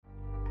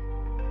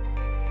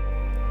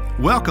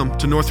Welcome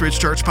to Northridge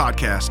Church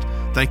Podcast.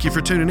 Thank you for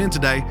tuning in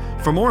today.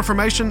 For more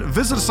information,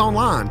 visit us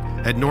online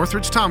at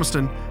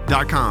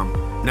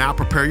northridgethomaston.com. Now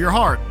prepare your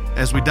heart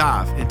as we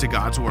dive into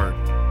God's Word.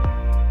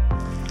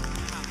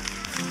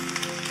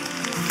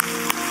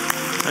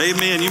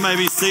 Amen. You may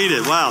be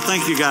seated. Wow,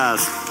 thank you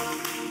guys.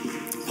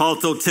 Paul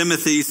told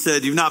Timothy, he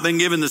said, you've not been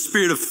given the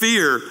spirit of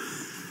fear,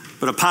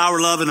 but of power,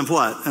 love, and of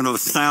what? And of a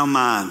sound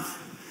mind.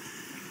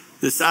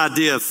 This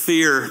idea of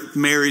fear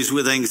marries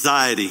with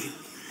anxiety,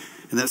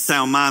 and that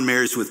sound mind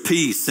marries with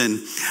peace. And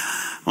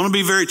I want to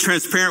be very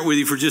transparent with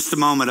you for just a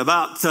moment.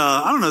 About, 3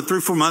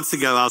 or 4 months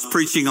ago, I was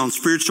preaching on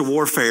spiritual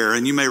warfare,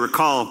 and you may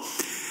recall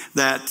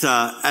that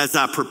as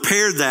I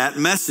prepared that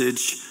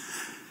message,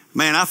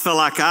 man, I felt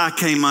like I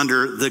came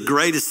under the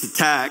greatest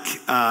attack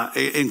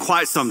in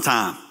quite some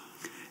time.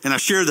 And I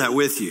shared that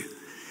with you.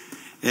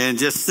 And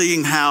just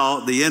seeing how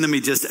the enemy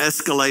just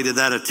escalated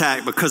that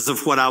attack because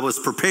of what I was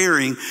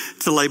preparing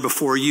to lay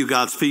before you,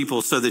 God's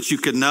people, so that you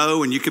could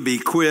know and you could be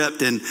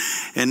equipped and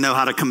know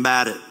how to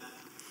combat it.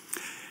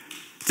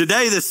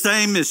 Today, the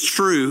same is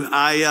true.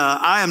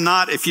 I am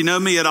not, if you know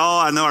me at all,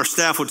 I know our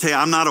staff will tell you,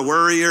 I'm not a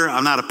worrier.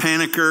 I'm not a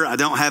panicker. I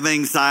don't have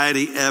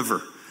anxiety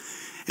ever.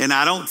 And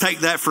I don't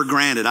take that for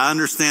granted. I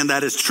understand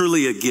that is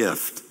truly a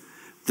gift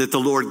that the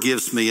Lord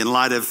gives me in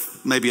light of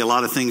maybe a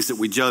lot of things that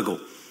we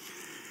juggle.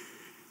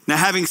 Now,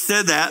 having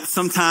said that,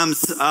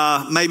 sometimes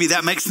maybe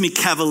that makes me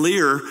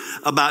cavalier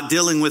about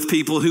dealing with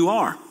people who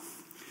are.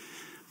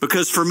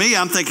 Because for me,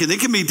 I'm thinking it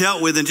can be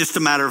dealt with in just a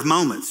matter of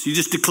moments. You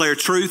just declare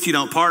truth, you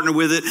don't partner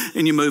with it,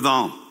 and you move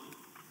on.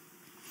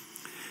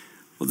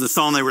 Well, the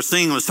song they were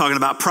singing was talking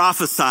about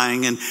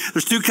prophesying, and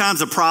there's two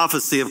kinds of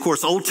prophecy. Of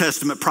course, Old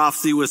Testament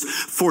prophecy was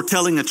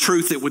foretelling a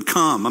truth that would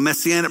come. A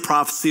messianic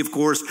prophecy, of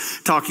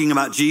course, talking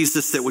about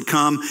Jesus that would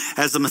come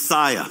as a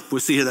Messiah.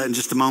 We'll see that in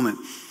just a moment.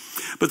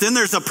 But then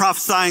there's a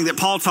prophesying that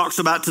Paul talks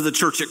about to the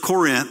church at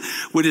Corinth,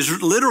 which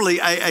is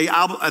literally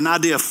an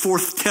idea of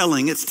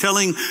forthtelling. It's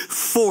telling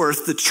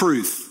forth the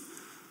truth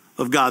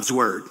of God's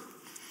word.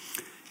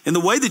 And the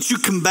way that you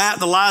combat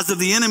the lies of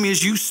the enemy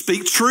is you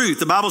speak truth.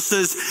 The Bible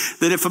says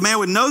that if a man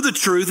would know the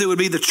truth, it would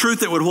be the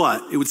truth that would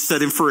what? It would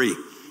set him free.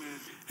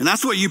 And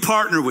that's what you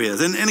partner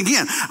with. And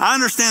again, I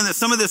understand that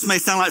some of this may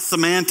sound like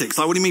semantics.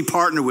 Like, what do you mean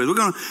partner with? We're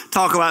going to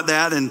talk about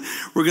that and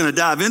we're going to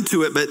dive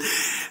into it. But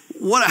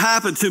what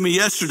happened to me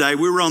yesterday,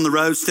 we were on the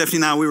road. Stephanie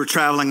and I, we were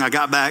traveling. I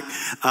got back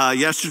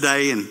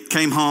yesterday and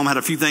came home, had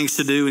a few things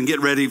to do and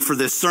get ready for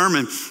this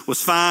sermon.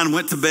 Was fine,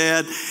 went to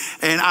bed,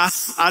 and I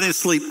didn't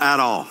sleep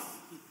at all.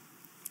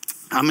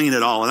 I mean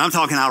at all. And I'm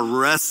talking, I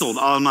wrestled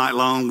all night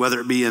long, whether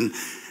it be in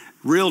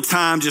real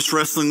time, just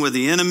wrestling with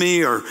the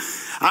enemy, or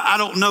I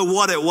don't know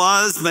what it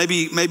was.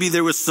 Maybe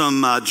there was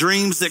some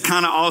dreams that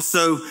kind of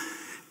also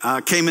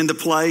came into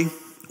play.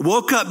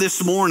 Woke up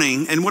this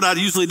morning, and what I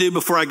usually do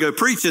before I go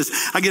preach is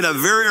I get up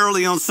very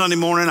early on Sunday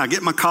morning. I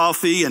get my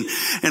coffee and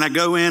I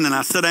go in and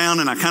I sit down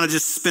and I kind of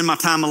just spend my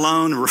time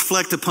alone and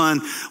reflect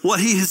upon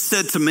what he has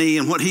said to me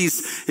and what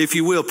he's, if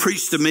you will,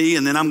 preached to me.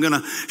 And then I'm going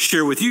to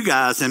share with you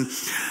guys. And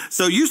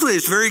so usually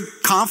it's very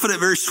confident,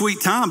 very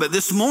sweet time. But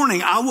this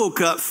morning I woke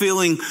up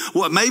feeling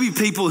what maybe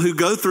people who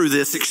go through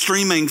this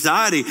extreme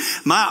anxiety,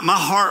 my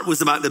heart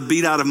was about to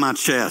beat out of my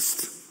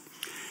chest.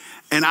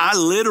 And I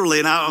literally,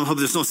 and I hope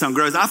this don't sound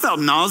gross, I felt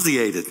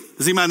nauseated.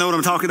 Does anybody know what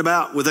I'm talking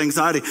about with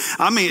anxiety?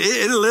 I mean,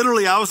 it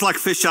literally, I was like a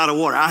fish out of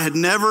water. I had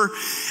never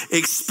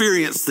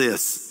experienced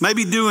this.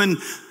 Maybe during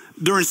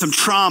some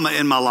trauma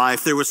in my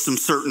life, there was some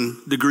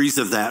certain degrees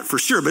of that for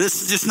sure, but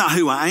it's just not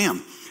who I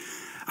am.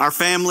 Our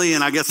family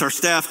and I guess our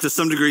staff to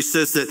some degree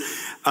says that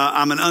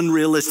I'm an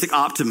unrealistic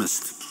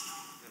optimist.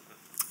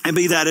 And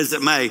be that as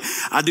it may,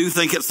 I do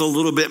think it's a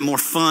little bit more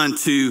fun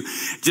to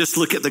just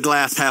look at the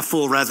glass half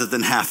full rather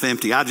than half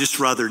empty. I'd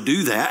just rather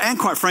do that. And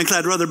quite frankly,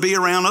 I'd rather be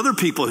around other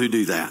people who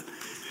do that.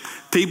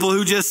 People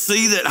who just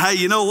see that, hey,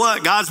 you know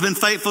what? God's been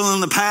faithful in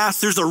the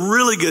past. There's a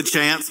really good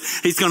chance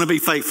he's going to be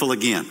faithful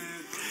again.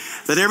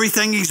 That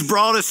everything he's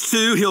brought us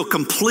to, he'll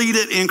complete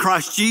it in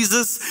Christ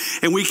Jesus.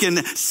 And we can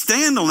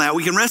stand on that.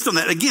 We can rest on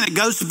that. Again, it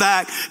goes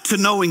back to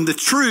knowing the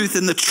truth.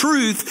 And the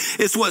truth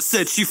is what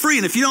sets you free.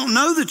 And if you don't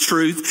know the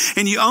truth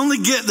and you only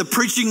get the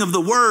preaching of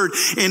the word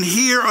in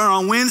here or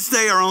on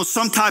Wednesday or on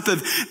some type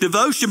of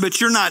devotion,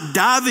 but you're not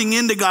diving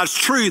into God's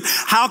truth,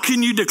 how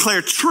can you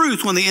declare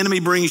truth when the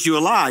enemy brings you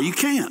a lie? You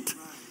can't.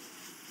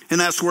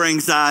 And that's where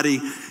anxiety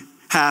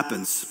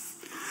happens.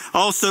 I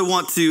also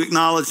want to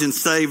acknowledge and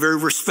say very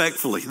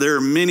respectfully, there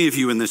are many of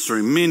you in this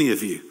room, many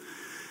of you,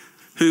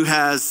 who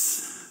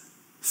has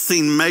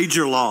seen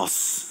major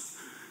loss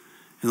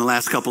in the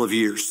last couple of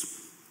years.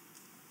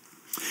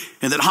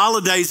 And that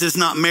holidays is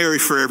not merry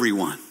for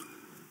everyone.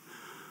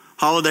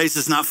 Holidays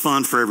is not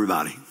fun for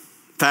everybody.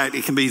 In fact,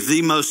 it can be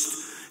the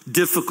most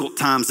difficult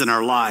times in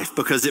our life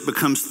because it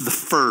becomes the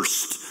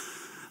first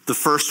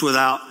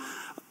without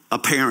a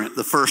parent,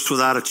 the first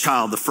without a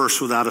child, the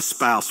first without a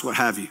spouse, what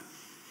have you.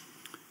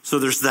 So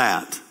there's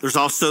that. There's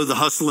also the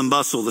hustle and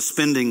bustle, the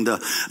spending, the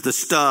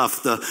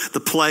stuff,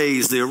 the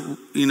plays, the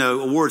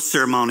awards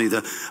ceremony,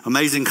 the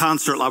amazing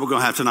concert like we're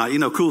going to have tonight.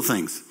 Cool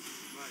things.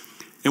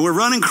 And we're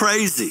running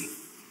crazy.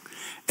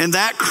 And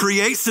that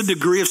creates a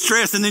degree of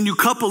stress. And then you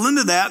couple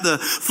into that the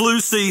flu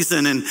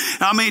season. And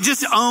I mean,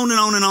 just on and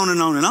on and on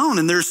and on and on.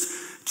 And there's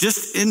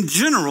just in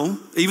general,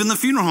 even the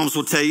funeral homes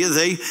will tell you,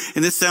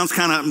 and this sounds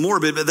kind of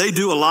morbid, but they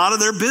do a lot of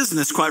their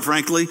business, quite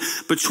frankly,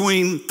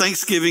 between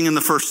Thanksgiving and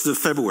the 1st of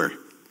February.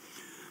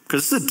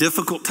 Because it's a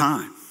difficult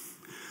time.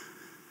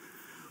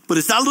 But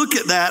as I look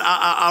at that,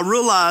 I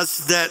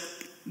realize that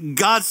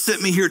God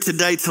sent me here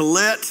today to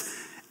let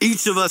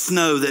each of us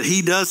know that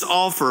he does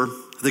offer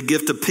the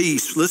gift of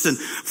peace. Listen,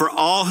 for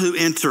all who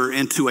enter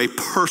into a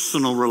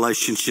personal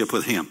relationship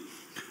with him.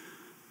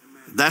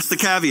 That's the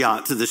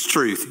caveat to this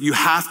truth. You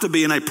have to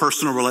be in a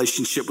personal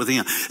relationship with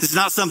him. It's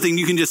not something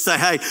you can just say,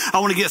 hey,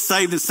 I want to get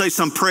saved and say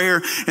some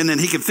prayer and then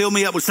he can fill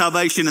me up with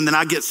salvation and then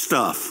I get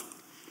stuff.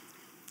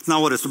 It's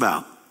not what it's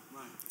about.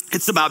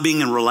 It's about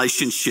being in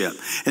relationship.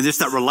 And it's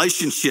that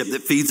relationship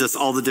that feeds us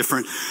all the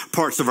different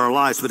parts of our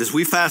lives. But as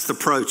we fast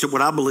approach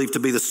what I believe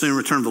to be the soon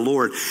return of the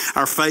Lord,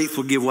 our faith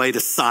will give way to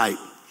sight.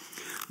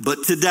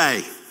 But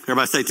today,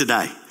 everybody say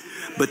today.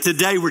 But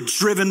today we're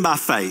driven by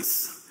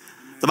faith.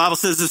 The Bible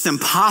says it's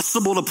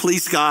impossible to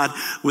please God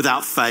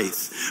without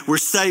faith. We're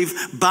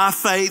saved by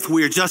faith.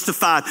 We are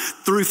justified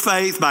through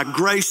faith. By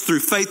grace,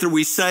 through faith are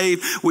we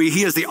saved.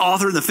 He is the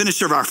author and the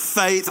finisher of our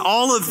faith.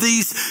 All of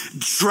these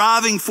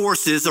driving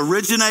forces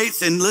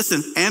originates and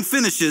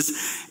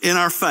finishes in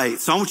our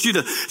faith. So I want you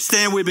to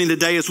stand with me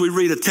today as we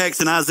read a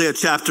text in Isaiah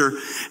chapter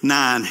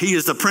 9. He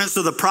is the prince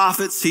of the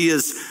prophets. He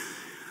is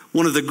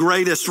one of the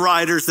greatest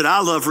writers that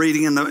I love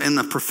reading in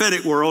the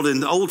prophetic world in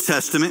the Old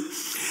Testament.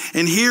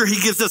 And here he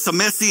gives us a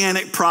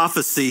messianic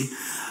prophecy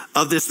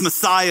of this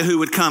Messiah who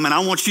would come. And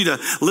I want you to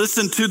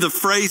listen to the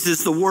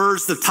phrases, the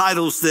words, the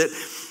titles that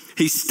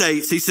he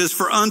states. He says,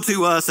 for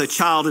unto us a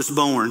child is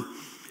born,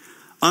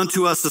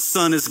 unto us a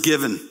son is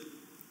given.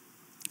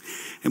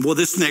 And well,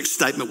 this next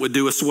statement would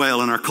do us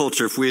well in our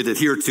culture if we had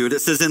adhered to it.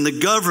 It says, and the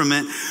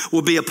government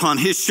will be upon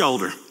his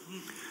shoulder.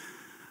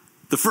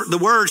 The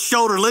word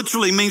shoulder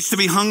literally means to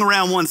be hung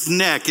around one's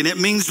neck, and it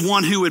means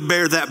one who would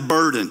bear that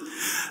burden.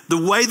 The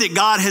way that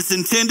God has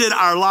intended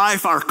our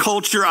life, our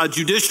culture, our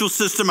judicial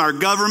system, our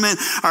government,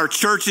 our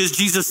churches,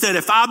 Jesus said,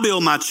 if I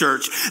build my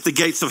church, the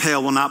gates of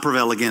hell will not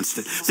prevail against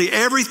it. See,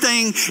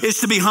 everything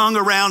is to be hung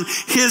around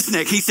his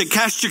neck. He said,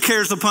 cast your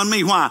cares upon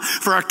me. Why?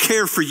 For I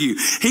care for you.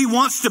 He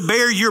wants to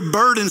bear your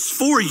burdens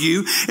for you.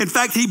 In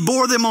fact, he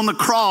bore them on the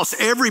cross.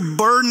 Every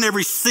burden,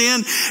 every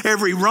sin,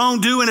 every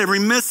wrongdoing, every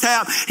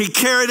mishap, he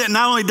carried it.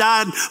 Not only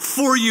died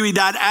for you, he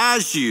died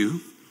as you.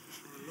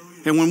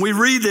 And when we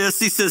read this,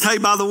 he says, hey,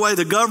 by the way,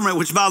 the government,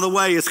 which by the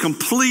way is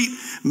complete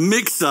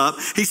mix up.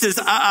 He says,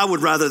 I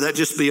would rather that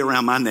just be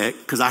around my neck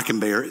because I can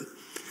bear it.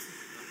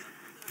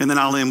 And then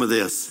I'll end with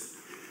this.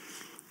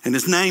 And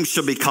his name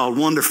shall be called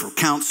Wonderful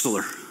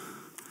Counselor,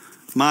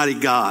 Mighty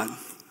God,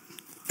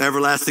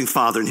 Everlasting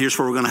Father. And here's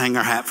where we're going to hang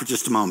our hat for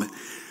just a moment.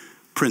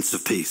 Prince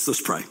of Peace. Let's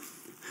pray.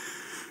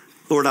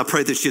 Lord, I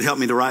pray that you'd help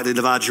me to rightly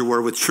divide your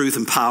word with truth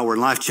and power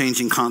and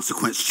life-changing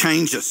consequence.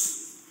 Change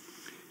us.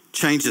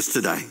 Change us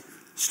today.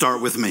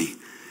 Start with me.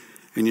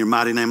 In your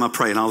mighty name I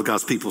pray. And all of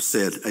God's people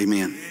said,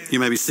 amen. You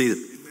may be seated.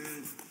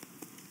 Amen.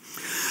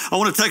 I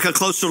want to take a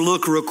closer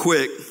look real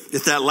quick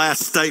at that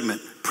last statement,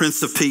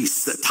 Prince of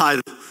Peace, that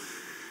title.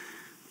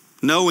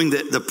 Knowing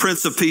that the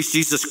Prince of Peace,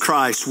 Jesus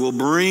Christ, will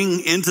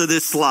bring into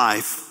this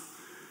life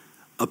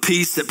a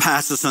peace that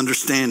passes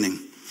understanding.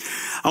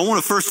 I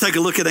want to first take a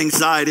look at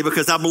anxiety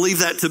because I believe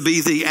that to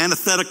be the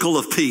antithetical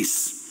of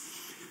peace.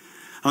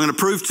 I'm going to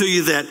prove to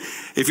you that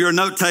if you're a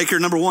note taker,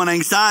 number one,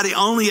 anxiety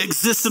only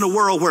exists in a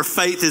world where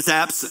faith is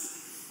absent.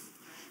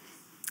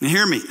 And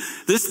hear me,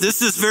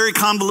 this is very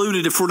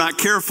convoluted if we're not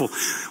careful.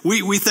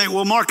 We think,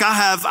 well, Mark, I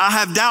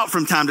have doubt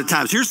from time to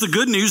time. Here's the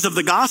good news of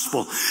the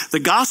gospel. The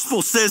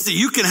gospel says that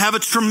you can have a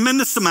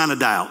tremendous amount of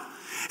doubt.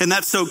 And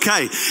that's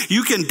okay.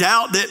 You can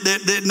doubt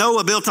that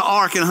Noah built an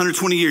ark in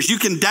 120 years. You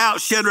can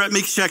doubt Shadrach,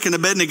 Meshach, and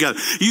Abednego.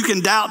 You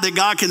can doubt that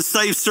God can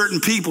save certain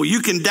people.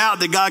 You can doubt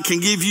that God can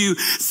give you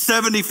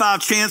 75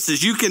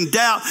 chances. You can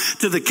doubt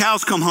till the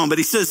cows come home. But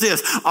he says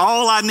this,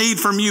 all I need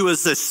from you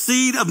is the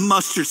seed of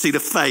mustard seed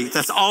of faith.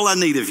 That's all I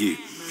need of you.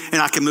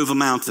 And I can move a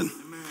mountain.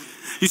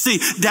 You see,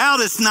 doubt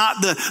is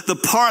not the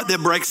part that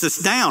breaks us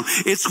down.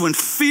 It's when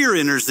fear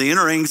enters in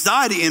or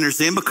anxiety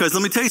enters in, because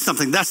let me tell you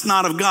something, that's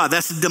not of God.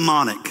 That's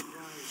demonic.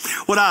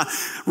 What I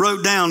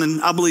wrote down,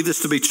 and I believe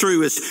this to be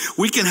true, is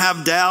we can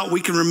have doubt. We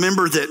can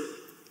remember that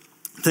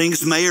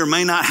things may or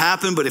may not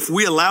happen, but if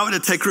we allow it to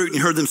take root, and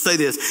you heard them say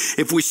this,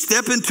 if we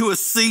step into a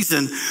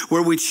season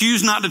where we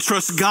choose not to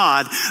trust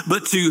God,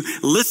 but to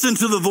listen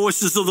to the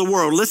voices of the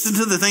world, listen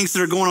to the things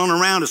that are going on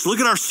around us, look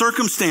at our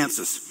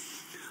circumstances.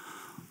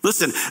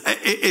 Listen,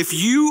 if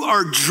you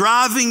are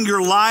driving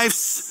your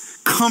life's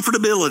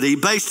comfortability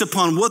based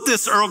upon what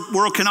this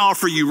world can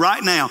offer you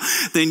right now,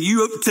 then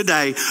you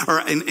today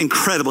are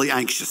incredibly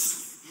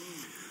anxious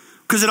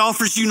because it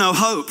offers you no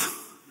hope.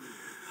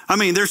 I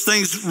mean, there's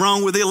things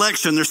wrong with the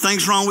election. There's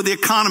things wrong with the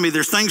economy.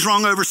 There's things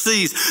wrong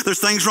overseas. There's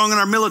things wrong in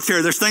our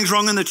military. There's things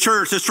wrong in the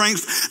church. There's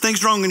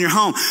things wrong in your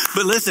home.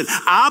 But listen,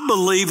 I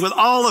believe with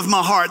all of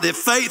my heart that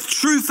faith,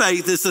 true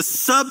faith, is the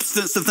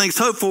substance of things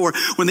hoped for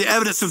when the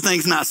evidence of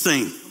things not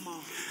seen.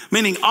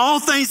 Meaning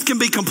all things can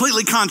be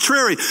completely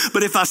contrary,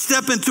 but if I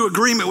step into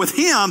agreement with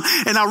him,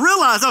 and I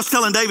realized, I was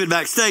telling David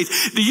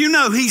backstage, do you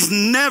know he's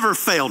never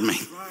failed me?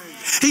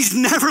 He's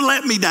never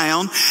let me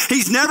down.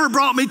 He's never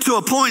brought me to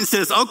a point and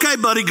says, okay,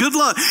 buddy, good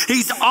luck.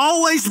 He's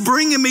always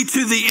bringing me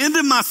to the end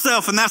of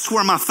myself, and that's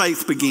where my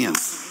faith begins.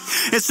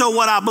 And so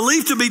what I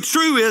believe to be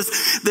true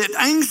is that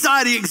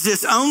anxiety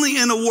exists only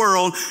in a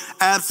world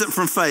absent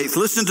from faith.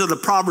 Listen to the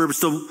Proverbs,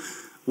 the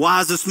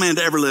wisest man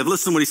to ever live.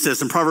 Listen to what he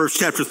says in Proverbs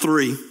chapter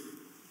 3.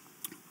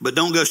 But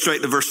don't go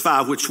straight to verse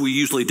 5, which we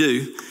usually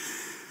do.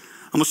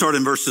 I'm going to start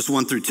in verses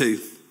 1 through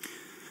 2.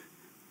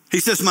 He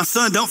says, my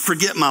son, don't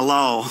forget my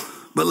law,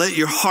 but let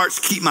your hearts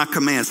keep my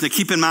commands. Now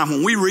keep in mind,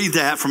 when we read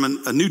that from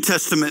a New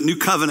Testament, New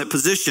Covenant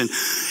position,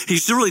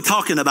 he's really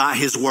talking about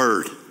his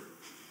word.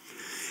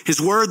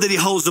 His word that he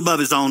holds above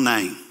his own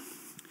name.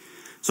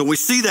 So when we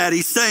see that,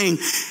 he said,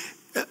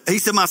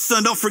 my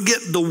son, don't forget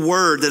the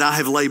word that I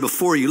have laid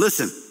before you.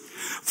 Listen,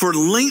 for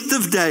length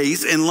of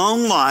days and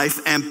long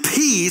life and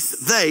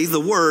peace, they, the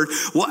word,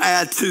 will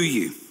add to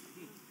you.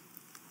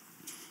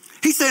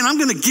 He's saying, I'm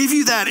going to give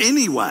you that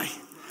anyway.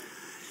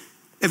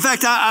 In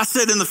fact, I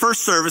said in the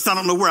first service, I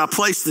don't know where I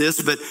placed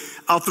this, but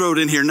I'll throw it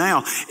in here now.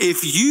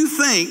 If you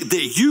think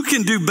that you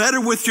can do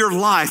better with your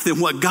life than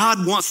what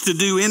God wants to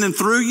do in and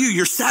through you,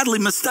 you're sadly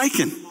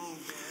mistaken.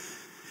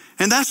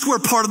 And that's where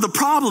part of the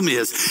problem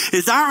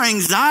is our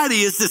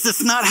anxiety is that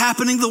it's not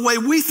happening the way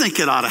we think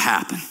it ought to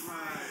happen.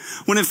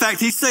 When in fact,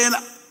 he's saying,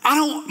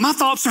 my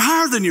thoughts are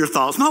higher than your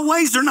thoughts. My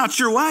ways are not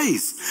your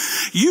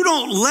ways. You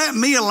don't let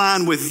me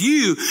align with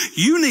you.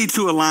 You need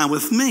to align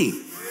with me.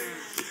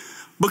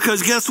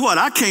 Because guess what?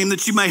 I came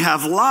that you may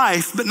have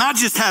life, but not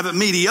just have it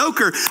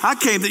mediocre. I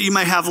came that you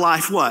may have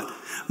life what?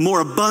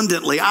 More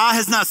abundantly. Eye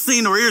has not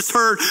seen nor ears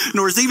heard,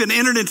 nor has even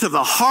entered into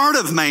the heart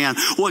of man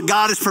what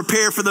God has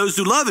prepared for those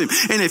who love him.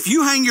 And if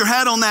you hang your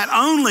hat on that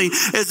only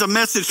as a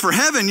message for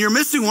heaven, you're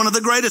missing one of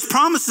the greatest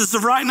promises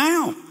of right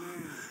now.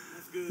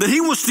 That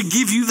he wants to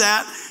give you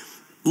that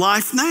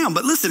life now.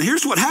 But listen,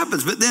 here's what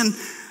happens. But then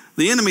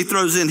the enemy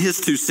throws in his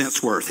 2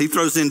 cents worth. He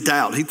throws in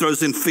doubt. He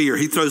throws in fear.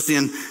 He throws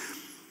in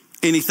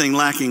anything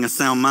lacking a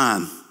sound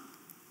mind.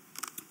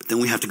 But then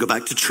we have to go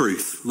back to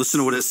truth. Listen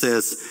to what it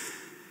says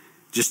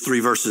just 3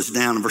 verses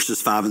down in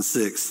verses 5 and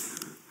 6.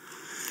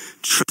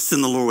 Trust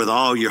in the Lord with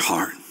all your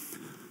heart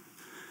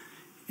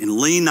and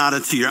lean not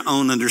unto your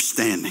own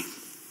understanding,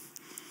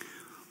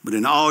 but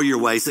in all your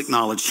ways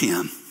acknowledge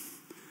him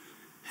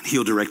and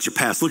he'll direct your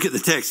paths. Look at the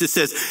text. It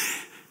says,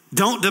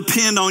 don't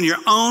depend on your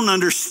own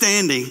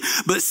understanding,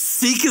 but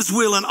seek his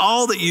will in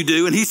all that you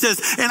do. And he says,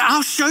 and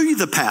I'll show you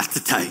the path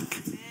to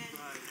take.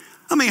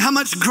 I mean, how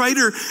much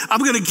greater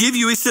I'm going to give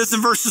you, he says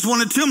in verses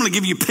 1 and 2, I'm going to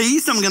give you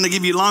peace. I'm going to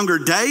give you longer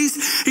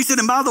days. He said,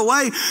 and by the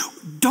way,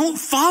 don't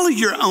follow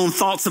your own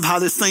thoughts of how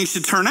this thing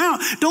should turn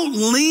out. Don't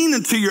lean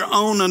into your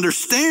own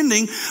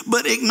understanding,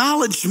 but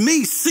acknowledge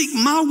me. Seek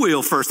my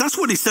will first. That's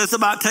what he says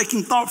about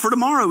taking thought for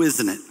tomorrow,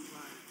 isn't it?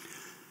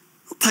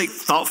 Don't take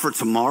thought for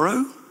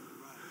tomorrow.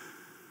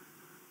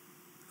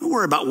 Don't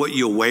worry about what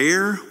you'll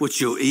wear,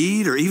 what you'll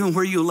eat, or even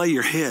where you'll lay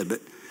your head, but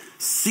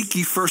seek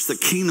ye first the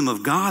kingdom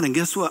of God, and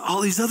guess what? All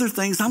these other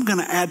things I'm going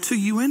to add to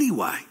you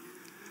anyway.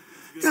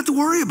 You don't have to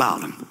worry about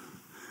them.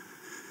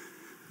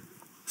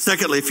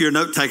 Secondly, if you're a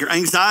note taker,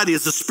 anxiety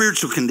is a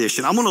spiritual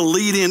condition. I'm going to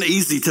lead in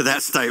easy to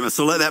that statement,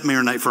 so let that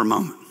marinate for a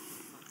moment.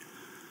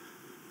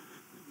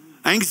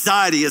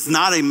 Anxiety is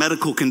not a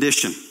medical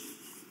condition.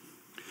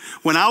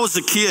 When I was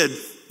a kid,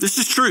 this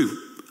is true.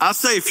 I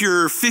say if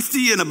you're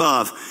 50 and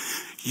above,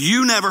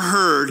 you never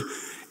heard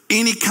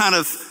any kind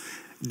of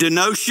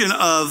denotion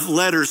of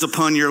letters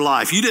upon your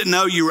life. You didn't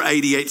know you were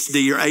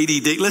ADHD or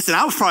ADD. Listen,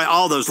 I was probably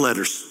all those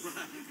letters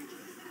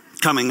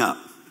coming up.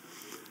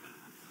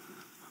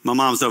 My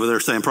mom's over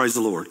there saying, praise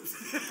the Lord.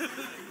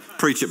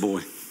 Preach it,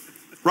 boy.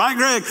 Right,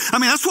 Greg? I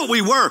mean, that's what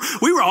we were.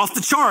 We were off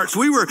the charts.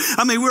 We were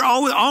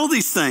all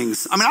these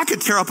things. I mean, I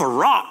could tear up a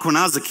rock when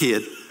I was a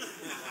kid.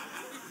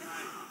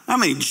 I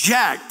mean,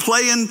 Jack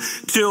playing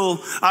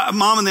till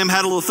mom and them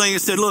had a little thing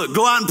and said, look,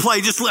 go out and play.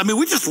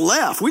 We just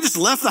left. We just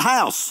left the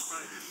house.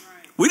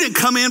 We didn't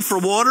come in for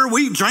water.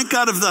 We drank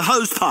out of the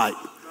hose pipe.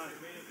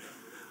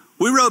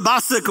 We rode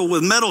bicycle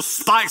with metal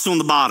spikes on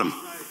the bottom.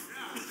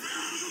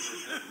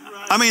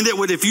 I mean, that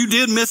would, if you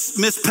did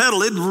miss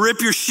pedal, it'd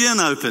rip your shin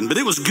open. But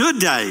it was good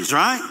days,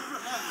 right?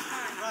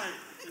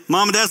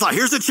 Mom and dad's like,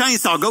 here's a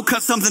chainsaw. Go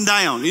cut something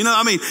down. You know,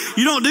 I mean,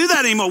 you don't do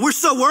that anymore. We're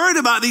so worried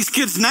about these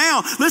kids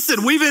now.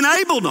 Listen, we've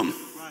enabled them.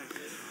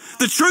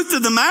 The truth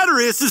of the matter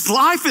is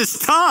life is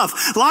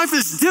tough. Life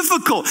is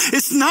difficult.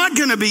 It's not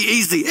going to be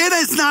easy. It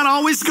is not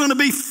always going to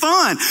be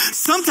fun.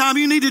 Sometimes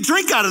you need to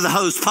drink out of the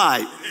hose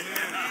pipe.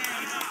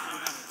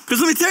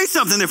 Because let me tell you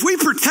something, if we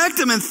protect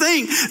them and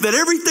think that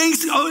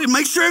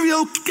make sure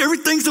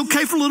everything's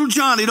okay for little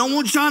Johnny, don't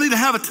want Johnny to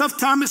have a tough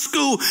time at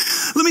school.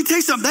 Let me tell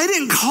you something, they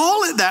didn't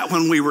call it that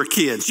when we were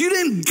kids. You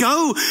didn't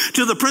go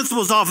to the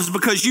principal's office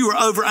because you were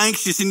over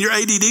anxious and your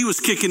ADD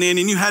was kicking in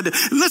and you had to,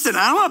 listen,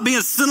 I'm not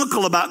being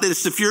cynical about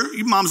this if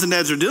your moms and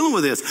dads are dealing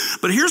with this,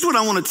 but here's what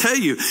I want to tell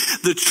you.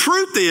 The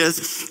truth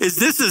is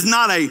this is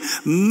not a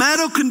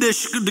medical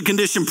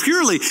condition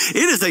purely. It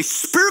is a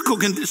spiritual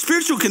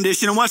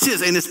condition, and watch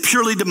this, and it's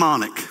purely demonic.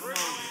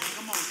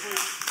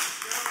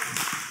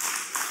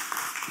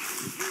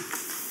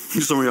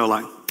 Some of y'all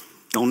are like,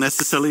 don't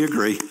necessarily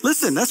agree.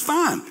 Listen, that's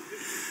fine.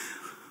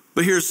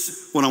 But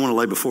here's what I want to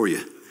lay before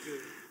you.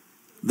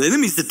 The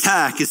enemy's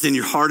attack is in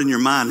your heart and your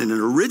mind, and it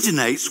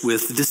originates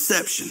with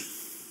deception.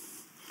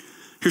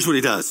 Here's what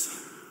he does.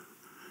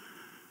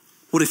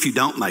 What if you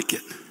don't make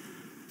it?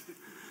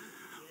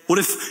 What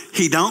if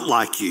he don't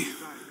like you?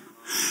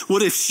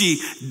 What if she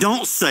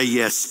don't say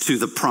yes to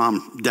the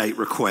prom date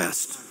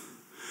request?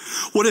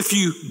 What if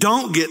you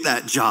don't get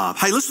that job?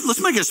 Hey, let's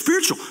make it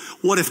spiritual.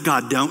 What if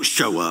God don't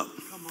show up?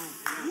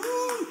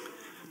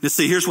 Now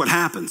see, here's what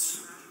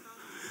happens.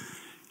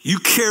 You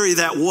carry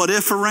that what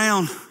if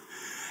around,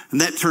 and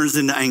that turns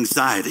into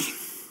anxiety.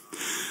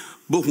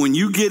 But when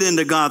you get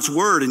into God's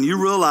word and you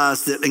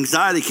realize that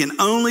anxiety can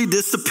only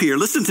disappear,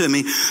 listen to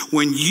me,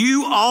 when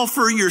you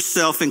offer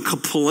yourself in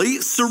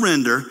complete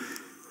surrender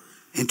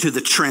into the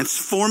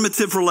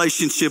transformative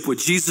relationship with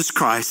Jesus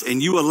Christ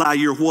and you allow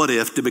your what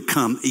if to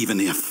become even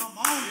if.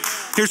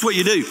 Here's what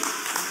you do.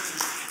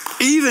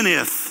 Even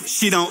if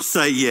she don't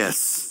say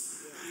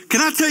yes. Can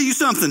I tell you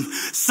something?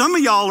 Some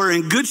of y'all are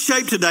in good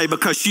shape today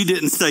because she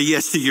didn't say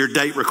yes to your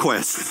date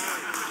request.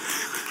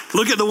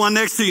 Look at the one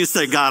next to you and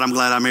say, God, I'm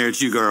glad I married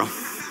you, girl.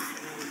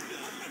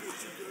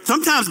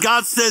 Sometimes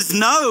God says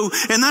no,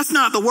 and that's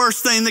not the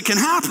worst thing that can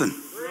happen.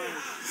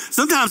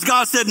 Sometimes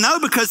God said no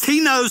because he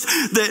knows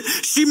that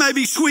she may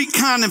be sweet,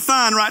 kind, and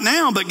fine right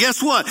now, but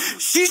guess what?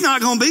 She's not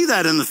going to be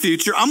that in the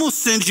future. I'm going to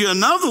send you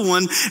another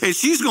one, and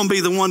she's going to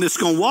be the one that's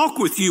going to walk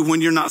with you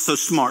when you're not so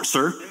smart,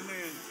 sir.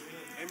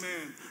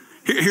 Amen.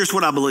 Here's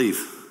what I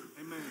believe.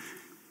 Amen.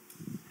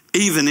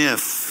 Even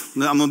if,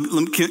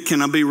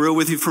 can I be real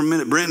with you for a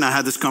minute? Brent and I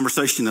had this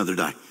conversation the other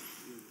day.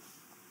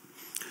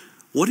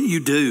 What do you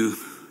do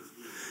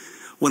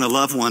when a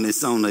loved one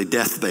is on a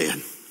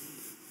deathbed?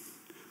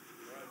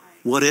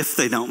 What if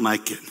they don't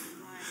make it?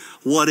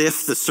 What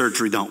if the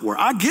surgery don't work?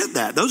 I get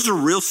that. Those are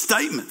real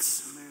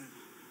statements.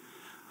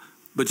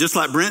 But just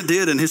like Brent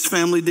did and his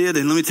family did,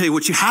 and let me tell you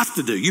what you have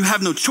to do. You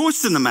have no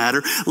choice in the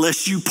matter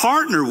lest you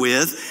partner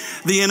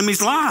with the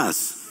enemy's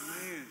lies.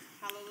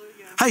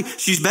 Hey,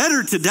 she's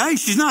better today.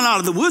 She's not out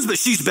of the woods, but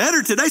she's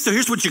better today. So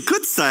here's what you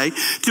could say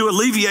to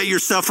alleviate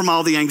yourself from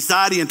all the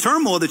anxiety and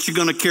turmoil that you're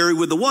going to carry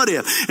with the what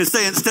if.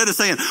 Instead of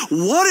saying,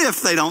 what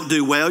if they don't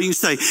do well? You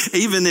say,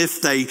 even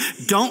if they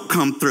don't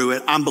come through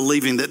it, I'm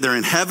believing that they're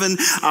in heaven.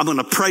 I'm going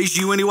to praise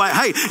you anyway.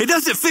 Hey, it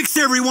doesn't fix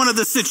every one of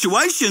the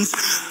situations,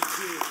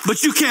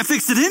 but you can't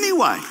fix it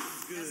anyway.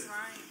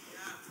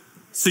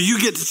 So you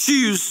get to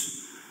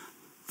choose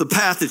the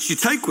path that you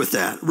take with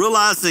that,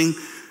 realizing,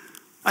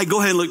 hey, go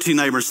ahead and look to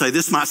your neighbor and say,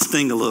 this might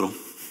sting a little.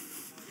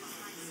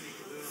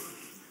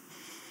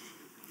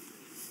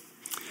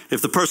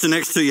 If the person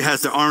next to you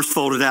has their arms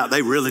folded out,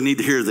 they really need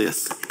to hear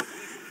this.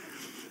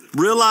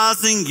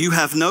 Realizing you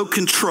have no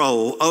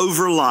control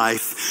over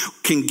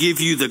life can give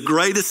you the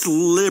greatest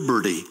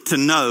liberty to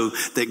know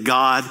that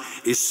God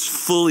is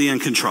fully in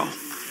control.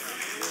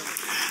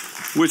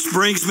 Which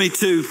brings me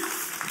to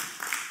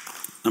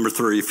number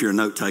 3, if you're a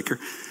note taker.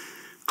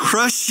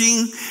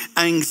 Crushing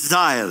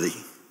anxiety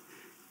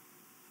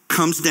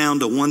comes down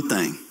to one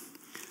thing: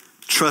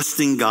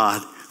 trusting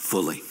God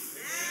fully.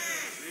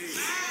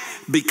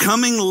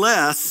 Becoming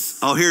less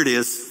of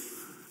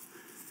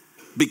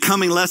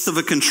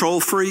a control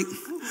freak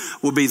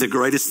will be the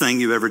greatest thing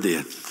you ever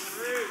did.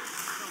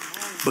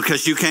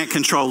 Because you can't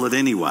control it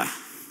anyway.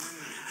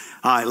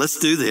 All right, let's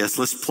do this.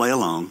 Let's play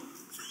along.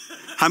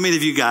 How many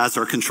of you guys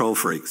are control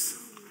freaks?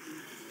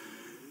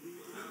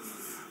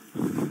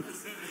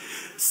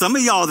 Some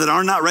of y'all that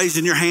are not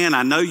raising your hand,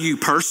 I know you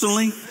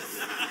personally.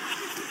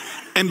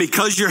 And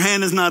because your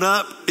hand is not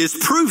up, it's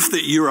proof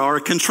that you are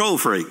a control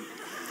freak.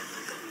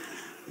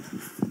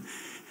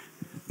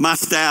 My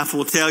staff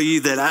will tell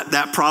you that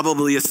that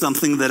probably is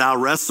something that I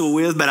wrestle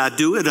with, but I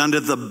do it under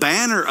the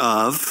banner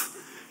of,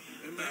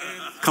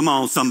 come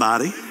on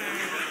somebody,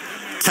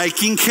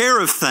 taking care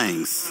of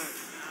things,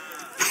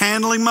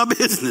 handling my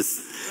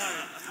business.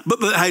 But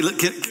hey,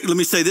 let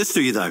me say this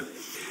to you though.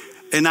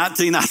 And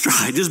that's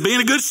right, just being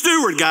a good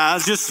steward,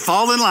 guys, just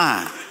fall in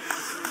line.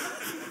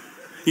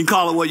 You can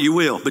call it what you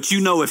will, but you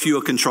know if you're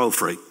a control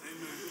freak.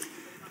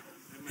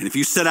 And if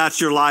you set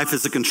out your life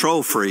as a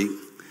control freak,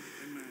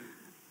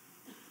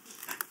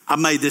 I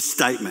made this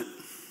statement,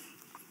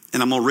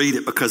 and I'm going to read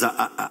it because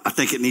I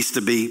think it needs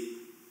to be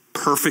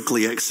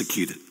perfectly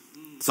executed.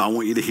 So I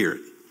want you to hear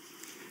it.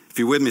 If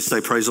you're with me, say,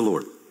 praise the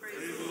Lord.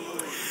 Praise the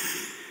Lord.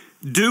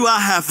 Do I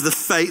have the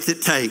faith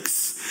it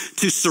takes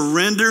to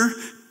surrender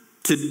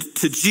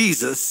to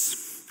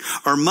Jesus,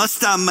 or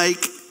must I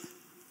make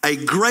a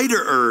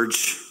greater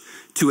urge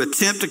to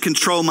attempt to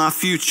control my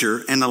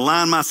future and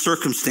align my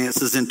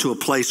circumstances into a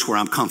place where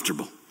I'm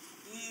comfortable?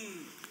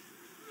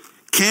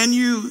 Can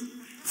you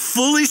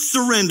fully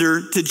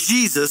surrender to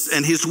Jesus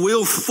and his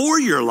will for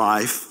your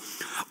life,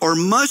 or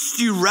must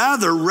you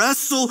rather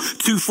wrestle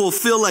to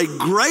fulfill a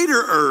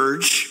greater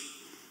urge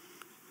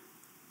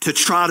to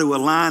try to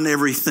align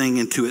everything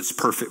into its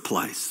perfect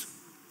place?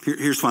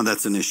 Here's why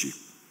that's an issue.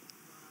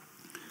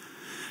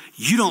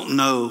 You don't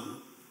know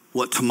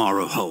what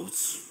tomorrow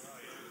holds.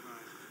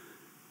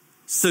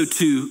 So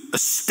to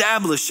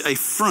establish a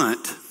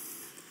front,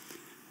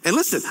 and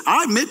listen,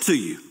 I admit to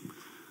you,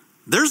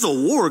 there's a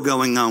war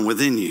going on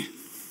within you,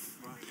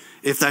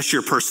 if that's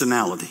your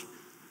personality.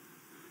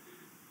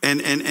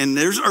 And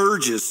there's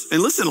urges.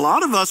 And listen, a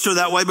lot of us are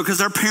that way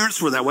because our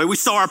parents were that way. We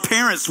saw our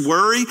parents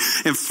worry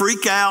and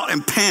freak out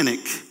and panic.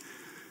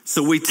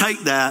 So we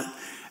take that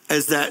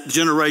as that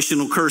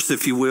generational curse,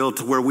 if you will,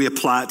 to where we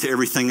apply it to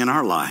everything in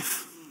our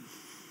life.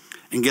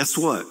 And guess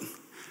what?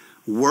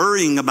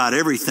 Worrying about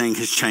everything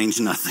has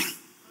changed nothing.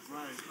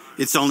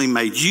 It's only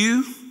made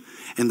you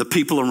and the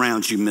people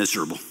around you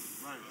miserable.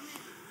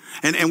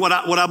 And what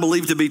I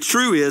believe to be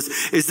true is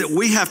that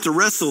we have to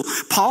wrestle.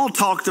 Paul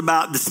talked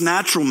about this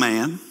natural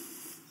man,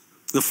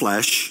 the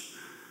flesh,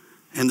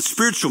 and the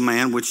spiritual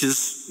man, which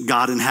is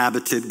God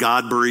inhabited,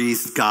 God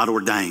breathed, God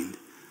ordained.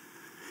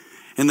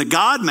 And the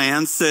God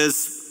man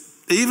says,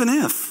 even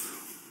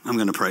if I'm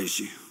going to praise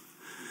you.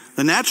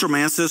 The natural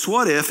man says,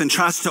 what if, and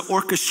tries to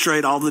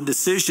orchestrate all the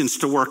decisions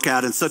to work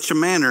out in such a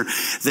manner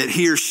that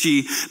he or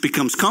she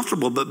becomes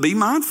comfortable. But be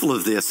mindful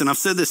of this. And I've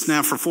said this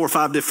now for 4 or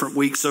 5 different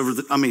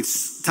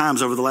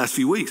times over the last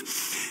few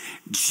weeks.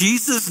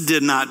 Jesus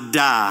did not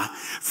die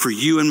for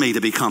you and me to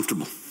be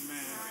comfortable.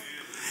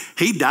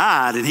 He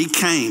died and he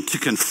came to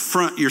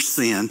confront your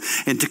sin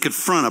and to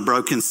confront a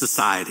broken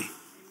society.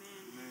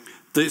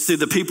 See,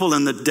 the people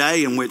in the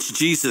day in which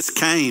Jesus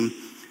came,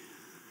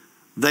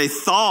 they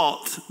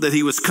thought that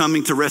he was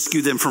coming to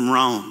rescue them from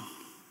Rome.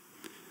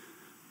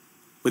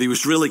 But he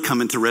was really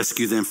coming to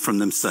rescue them from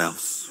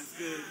themselves.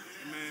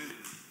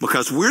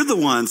 Because we're the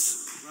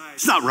ones,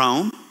 it's not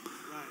Rome.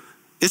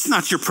 It's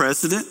not your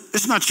president.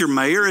 It's not your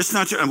mayor. It's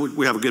not your,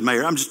 we have a good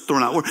mayor. I'm just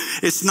throwing out words.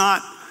 It's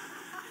not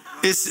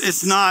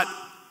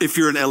if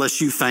you're an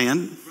LSU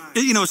fan.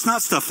 You know, it's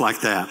not stuff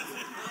like that.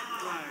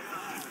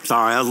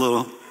 Sorry, I was a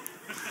little,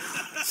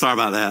 sorry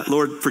about that.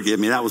 Lord, forgive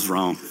me. That was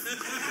wrong.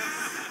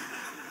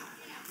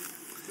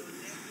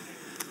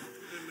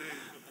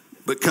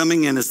 But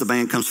coming in as the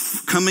band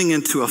comes, coming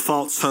into a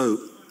false hope.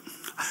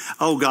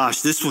 Oh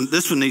gosh, this one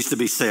needs to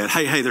be said.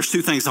 Hey, there's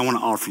 2 things I want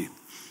to offer you.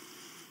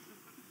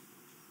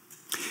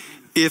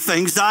 If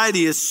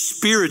anxiety is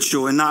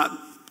spiritual and not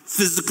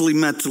physically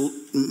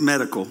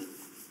medical,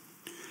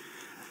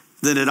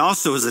 then it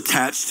also is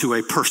attached to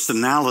a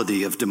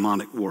personality of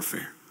demonic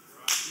warfare.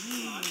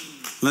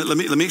 Let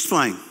me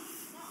explain.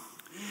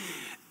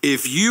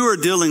 If you are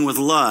dealing with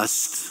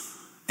lust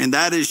and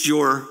that is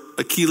your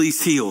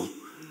Achilles heel,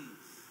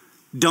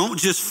 don't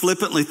just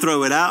flippantly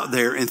throw it out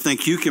there and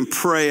think you can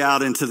pray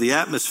out into the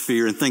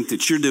atmosphere and think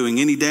that you're doing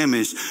any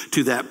damage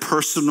to that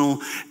personal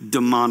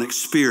demonic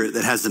spirit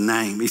that has a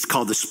name. He's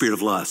called the spirit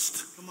of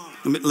lust.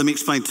 Let me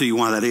explain to you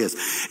why that is.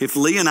 If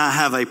Lee and I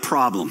have a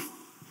problem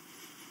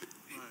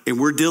and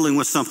we're dealing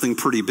with something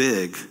pretty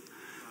big,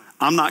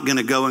 I'm not going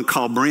to go and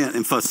call Brent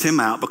and fuss him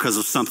out because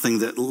of something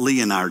that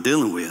Lee and I are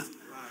dealing with.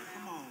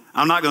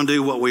 I'm not going to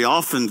do what we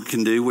often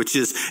can do, which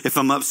is if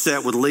I'm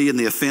upset with Lee and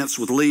the offense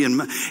with Lee and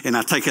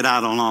I take it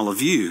out on all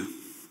of you,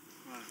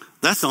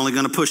 that's only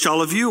going to push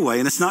all of you away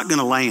and it's not going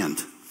to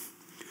land.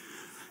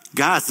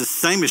 Guys, the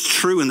same is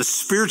true in the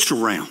spiritual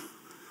realm.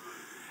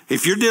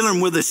 If you're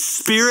dealing with a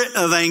spirit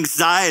of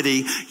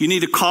anxiety, you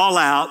need to call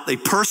out a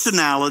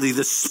personality,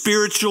 the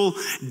spiritual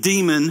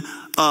demon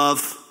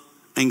of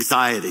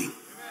anxiety.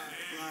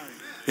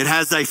 It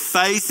has a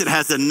face, it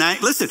has a name.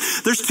 Listen,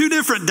 there's 2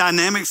 different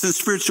dynamics in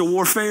spiritual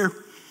warfare.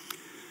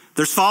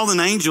 There's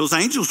fallen angels.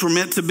 Angels were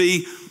meant to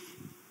be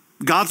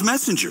God's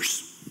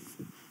messengers.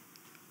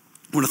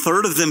 When a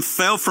third of them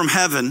fell from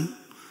heaven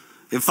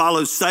and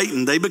followed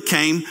Satan, they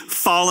became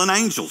fallen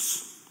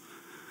angels.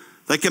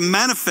 They can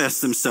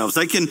manifest themselves.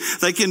 They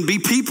can be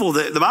people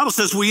that the Bible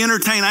says we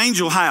entertain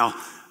angel how?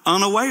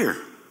 Unaware.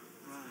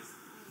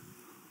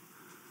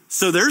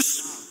 So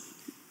there's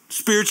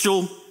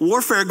spiritual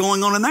warfare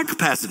going on in that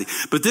capacity.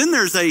 But then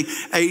there's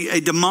a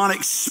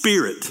demonic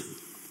spirit.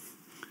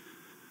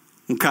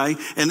 Okay?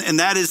 And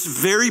that is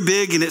very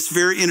big and it's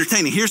very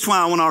entertaining. Here's why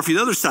I want to offer you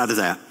the other side of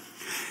that.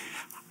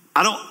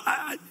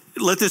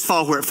 Let this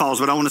fall where it falls,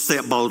 but I want to say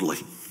it boldly.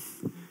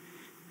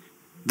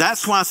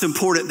 That's why it's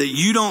important that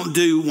you don't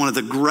do one of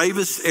the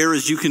gravest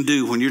errors you can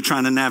do when you're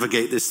trying to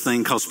navigate this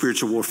thing called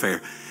spiritual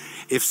warfare.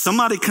 If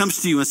somebody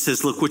comes to you and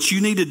says, look, what you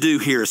need to do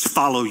here is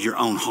follow your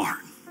own heart.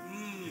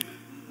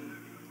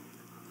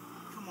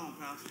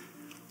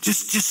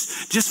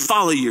 Just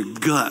follow your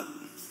gut.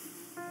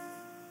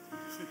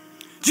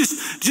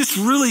 Just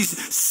really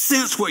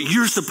sense what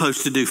you're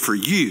supposed to do for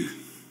you.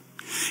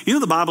 You know,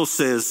 the Bible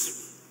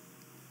says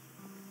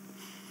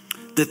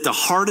that the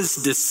heart is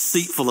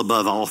deceitful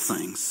above all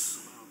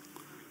things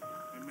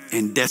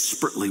and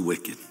desperately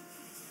wicked.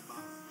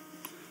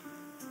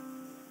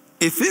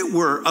 If it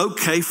were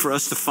okay for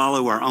us to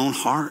follow our own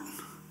heart,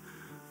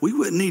 we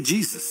wouldn't need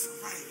Jesus.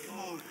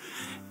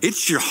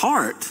 It's your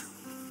heart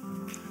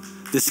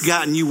that's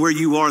gotten you where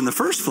you are in the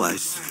first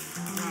place.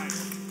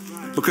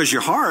 Because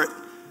your heart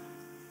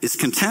is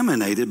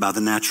contaminated by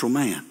the natural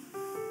man.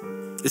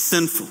 It's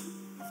sinful,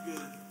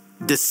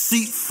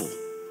 deceitful.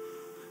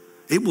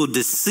 It will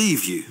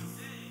deceive you.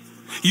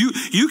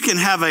 You can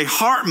have a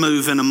heart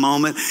move in a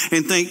moment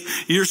and think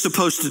you're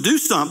supposed to do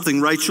something,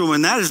 Rachel,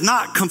 and that has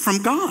not come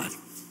from God.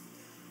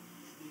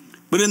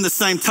 But in the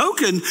same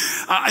token,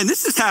 and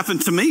this has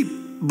happened to me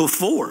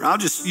before, I'll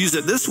just use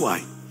it this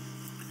way.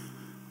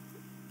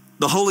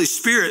 The Holy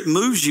Spirit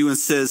moves you and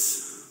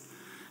says,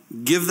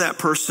 give that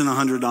person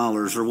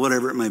 $100 or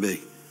whatever it may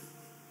be.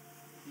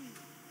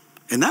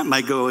 And that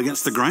may go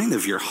against the grain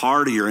of your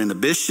heart or your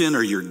inhibition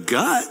or your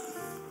gut.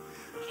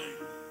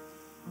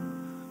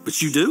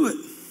 But you do it.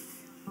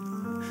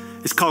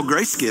 It's called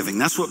grace giving.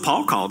 That's what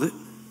Paul called it.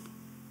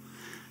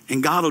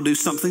 And God will do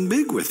something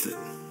big with it.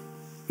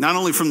 Not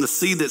only from the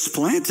seed that's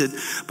planted,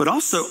 but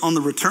also on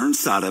the return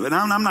side of it.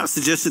 Now, I'm not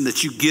suggesting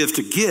that you give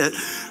to get,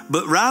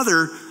 but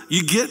rather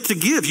you get to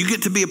give. You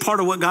get to be a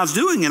part of what God's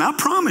doing. And I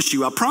promise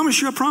you,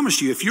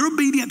 if you're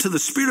obedient to the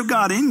Spirit of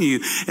God in you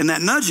and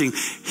that nudging,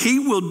 He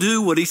will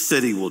do what He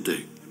said He will do.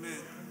 Amen.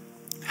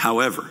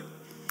 However,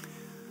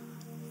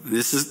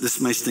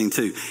 this may sting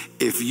too.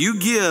 If you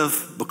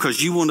give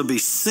because you want to be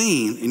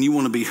seen and you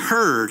want to be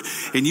heard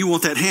and you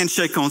want that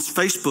handshake on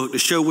Facebook to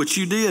show what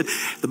you did,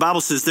 the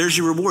Bible says there's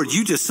your reward.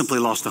 You just simply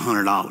lost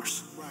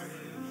 $100.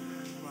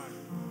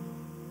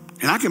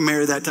 And I can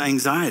marry that to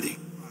anxiety.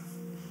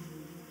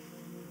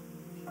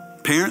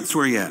 Parents,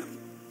 where you at?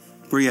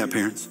 Where you at,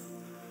 parents?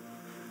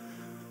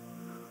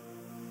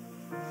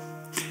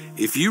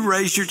 If you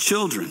raise your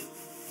children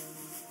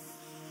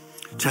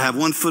to have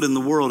one foot in the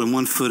world and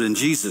one foot in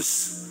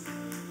Jesus,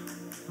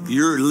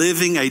 you're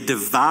living a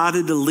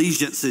divided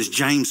allegiance, as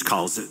James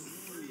calls it.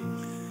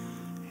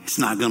 It's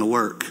not going to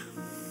work.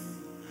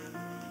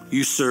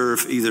 You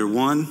serve either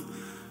one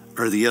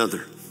or the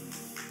other.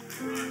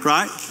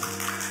 Right?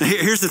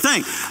 Here's the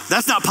thing.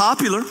 That's not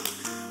popular.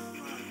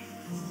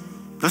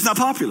 That's not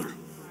popular.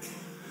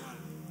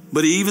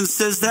 But he even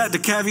says that to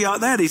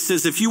caveat that. He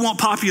says, if you want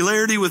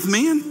popularity with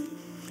men,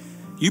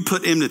 you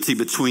put enmity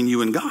between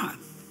you and God.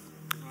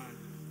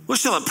 What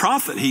shall it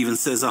profit, he even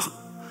says,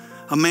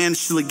 a man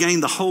shall gain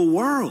the whole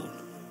world,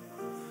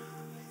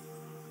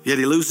 yet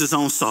he loses his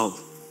own soul.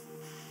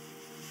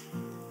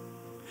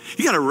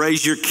 You got to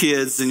raise your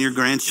kids and your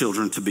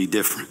grandchildren to be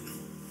different.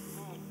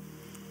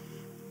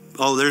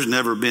 Oh, there's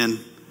never been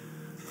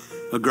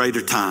a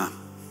greater time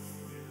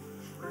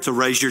to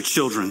raise your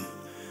children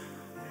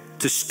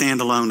to stand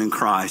alone in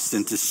Christ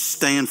and to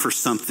stand for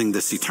something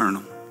that's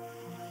eternal.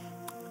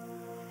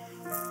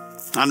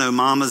 I know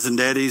mamas and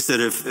daddies that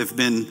have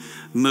been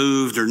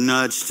moved or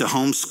nudged to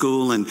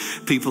homeschool, and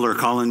people are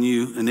calling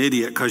you an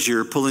idiot because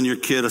you're pulling your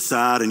kid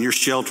aside and you're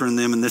sheltering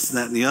them and this and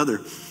that and the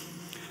other.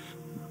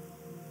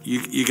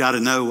 You got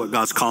to know what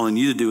God's calling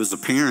you to do as a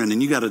parent,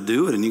 and you got to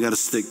do it and you got to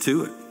stick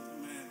to it.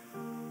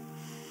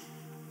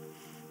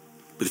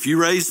 But if you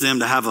raise them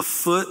to have a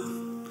foot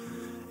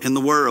in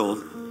the world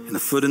and a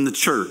foot in the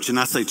church, and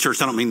I say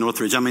church, I don't mean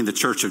Northridge, I mean the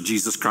church of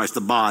Jesus Christ,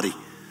 the body,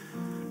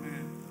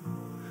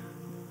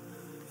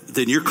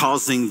 then you're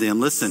causing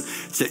them, listen,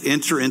 to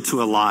enter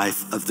into a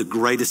life of the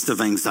greatest of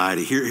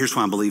anxiety. Here's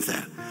why I believe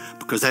that.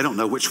 Because they don't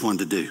know which one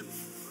to do.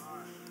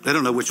 They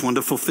don't know which one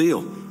to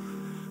fulfill.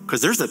 Because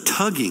there's a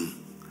tugging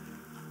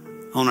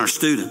on our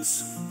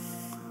students.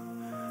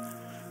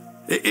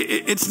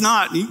 It's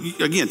not,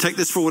 again, take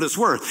this for what it's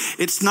worth.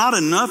 It's not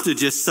enough to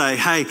just say,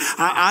 hey,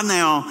 I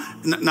now,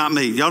 not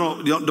me,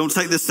 y'all don't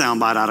take this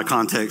soundbite out of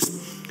context.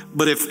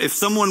 But if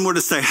someone were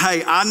to say,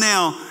 hey, I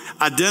now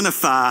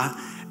identify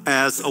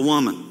as a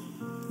woman,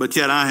 but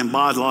yet I am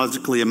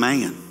biologically a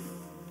man.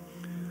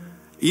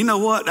 You know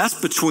what? That's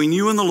between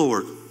you and the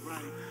Lord.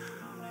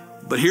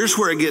 But here's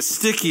where it gets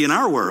sticky in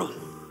our world.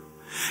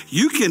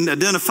 You can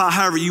identify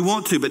however you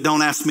want to, but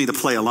don't ask me to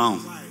play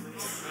alone.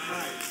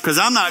 Because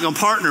I'm not going to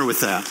partner with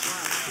that.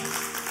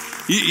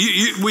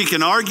 We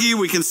can argue,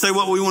 we can say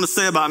what we want to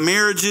say about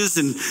marriages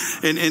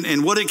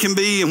and what it can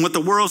be and what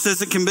the world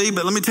says it can be.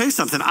 But let me tell you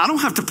something. I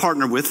don't have to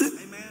partner with it.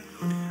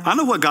 I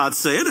know what God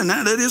said, and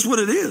that is what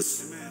it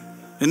is.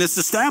 And it's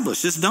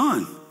established. It's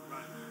done.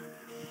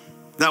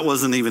 That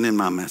wasn't even in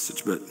my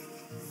message, but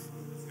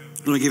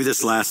let me give you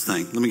this last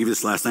thing.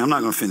 I'm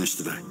not going to finish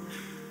today.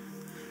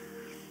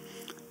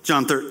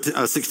 John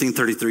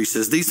 16:33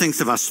 says, these things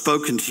have I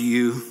spoken to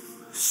you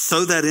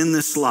so that in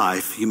this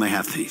life you may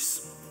have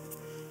peace.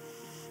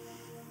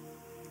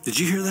 Did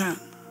you hear that?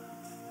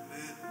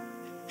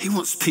 He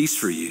wants peace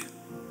for you.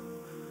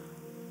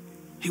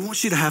 He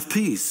wants you to have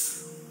peace.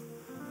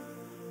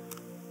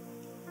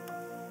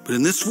 But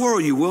in this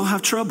world, you will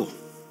have trouble.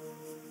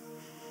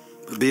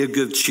 But be of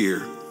good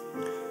cheer.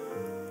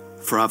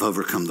 for I've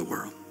overcome the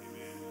world.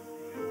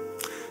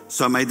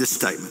 So I made this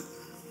statement.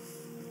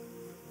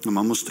 I'm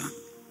almost done.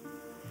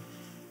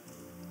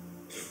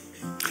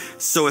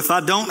 So if I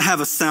don't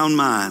have a sound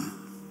mind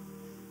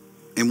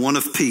and one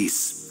of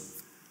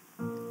peace,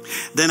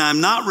 then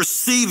I'm not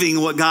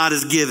receiving what God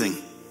is giving.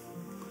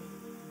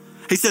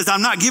 He says,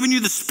 I'm not giving you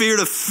the spirit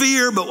of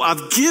fear, but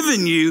I've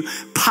given you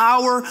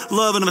power,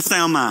 love, and a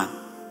sound mind.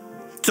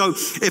 So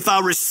if I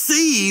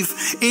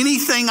receive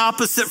anything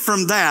opposite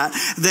from that,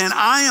 then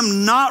I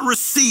am not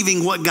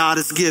receiving what God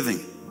is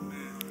giving.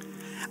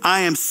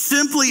 I am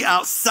simply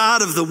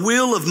outside of the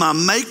will of my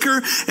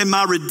Maker and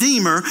my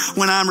Redeemer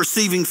when I'm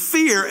receiving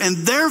fear, and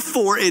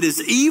therefore it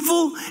is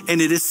evil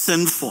and it is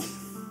sinful.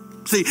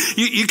 See,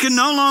 you can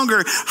no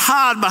longer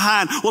hide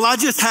behind, well, I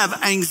just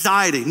have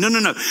anxiety.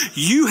 No.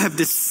 You have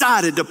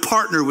decided to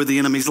partner with the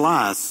enemy's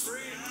lies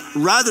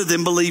rather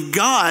than believe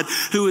God,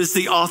 who is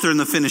the author and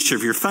the finisher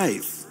of your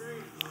faith.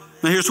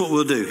 Now, here's what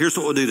we'll do. Here's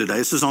what we'll do today.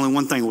 This is only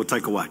one thing we'll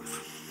take away.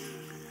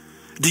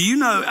 Do you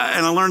know,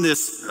 and I learned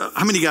this,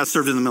 how many of you guys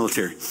served in the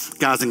military?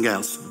 Guys and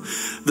gals.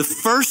 The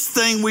first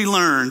thing we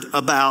learned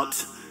about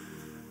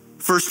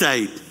first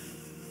aid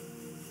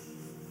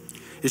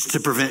is to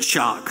prevent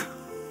shock.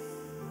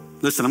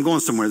 Listen, I'm going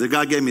somewhere.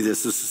 God gave me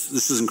this.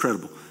 This is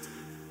incredible.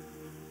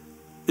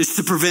 It's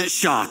to prevent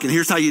shock. And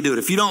here's how you do it.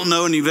 If you don't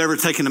know and you've ever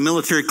taken a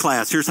military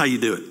class, here's how you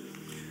do it.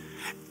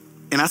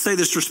 And I say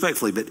this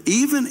respectfully, but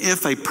even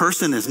if a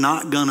person is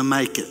not going to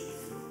make it,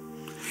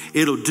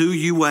 it'll do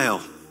you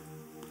well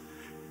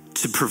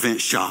to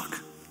prevent shock.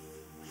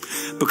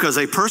 Because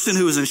a person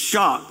who is in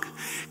shock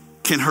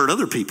can hurt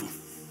other people.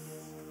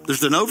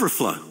 There's an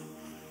overflow.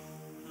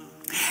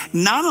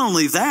 Not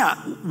only that,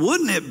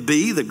 wouldn't it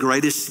be the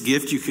greatest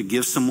gift you could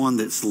give someone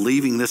that's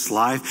leaving this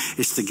life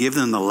is to give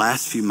them the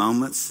last few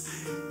moments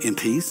in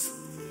peace?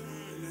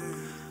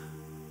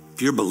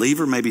 If you're a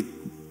believer, maybe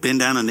bend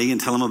down a knee and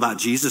tell them about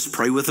Jesus,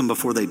 pray with them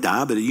before they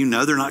die, but you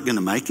know they're not going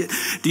to make it.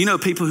 Do you know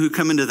people who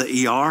come into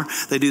the ER,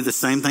 they do the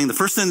same thing? The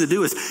first thing they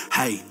do is,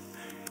 hey,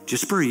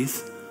 just breathe.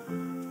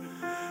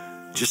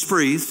 Just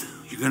breathe.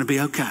 You're going to be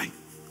okay.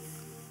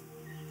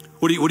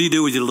 What do you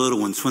do with your little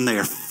ones when they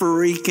are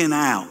freaking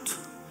out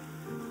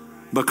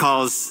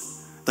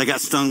because they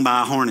got stung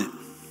by a hornet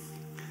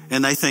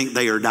and they think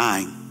they are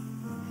dying?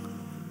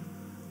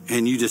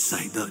 And you just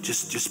say,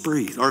 just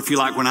breathe. Or if you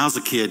like when I was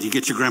a kid, you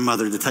get your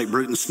grandmother to take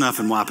Bruton Snuff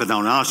and wipe it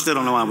on. I still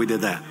don't know why we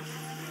did that.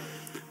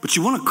 But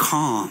you want to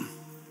calm.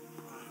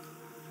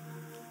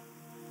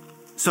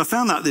 So I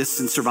found out this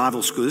in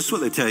survival school. This is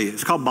what they tell you.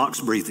 It's called box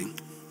breathing.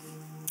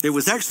 It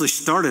was actually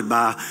started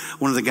by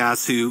one of the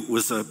guys who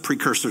was a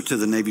precursor to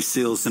the Navy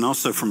SEALs and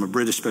also from a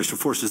British Special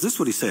Forces. This is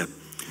what he said.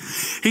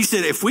 He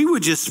said, if we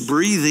would just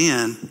breathe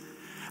in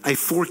a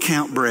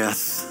 4-count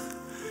breath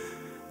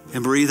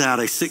and breathe out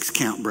a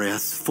 6-count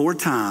breath 4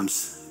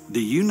 times, do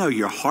you know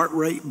your heart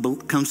rate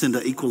comes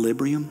into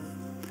equilibrium?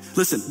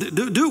 Listen,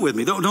 do it with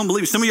me. Don't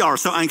believe me. Some of y'all are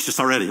so anxious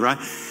already, right?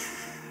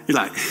 You're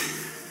like,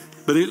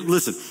 but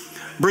listen,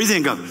 breathe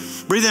in, go.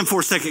 Breathe in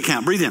for a 2nd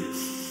count. Breathe in.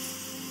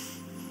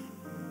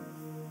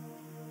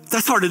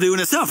 That's hard to do in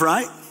itself,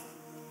 right?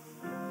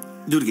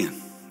 Do it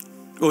again.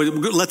 Oh,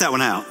 let that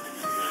one out.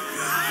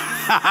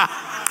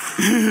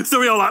 So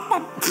we all like,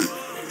 all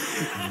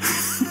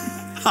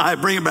right,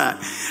 bring it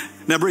back.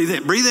 Now breathe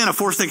in. Breathe in a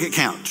 4-second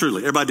count,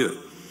 truly. Everybody do it.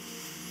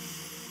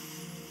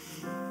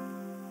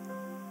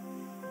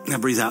 Now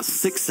breathe out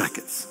 6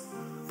 seconds.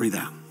 Breathe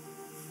out.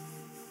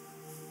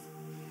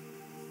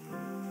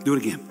 Do it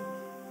again.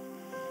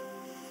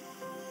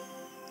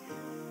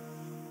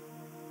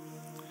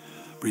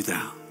 Breathe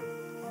out.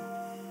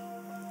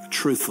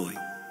 Truthfully,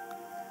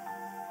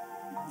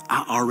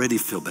 I already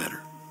feel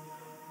better.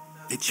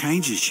 It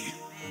changes you.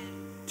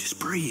 Just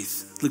breathe.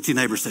 Look to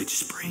your neighbor and say,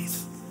 just breathe.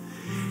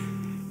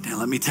 Now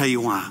let me tell you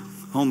why.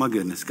 Oh my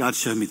goodness, God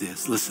showed me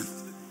this. Listen.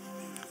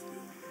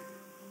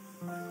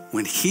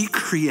 When he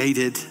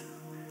created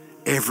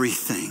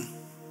everything,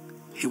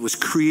 it was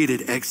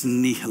created ex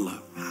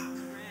nihilo.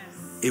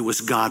 It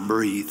was God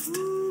breathed.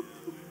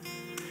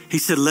 He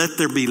said, let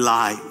there be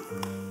light.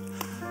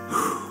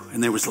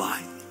 And there was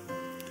light.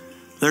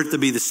 Let there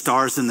be the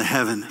stars in the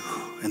heaven.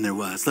 And there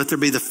was. Let there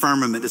be the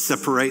firmament to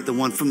separate the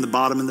one from the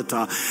bottom and the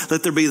top.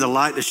 Let there be the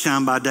light to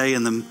shine by day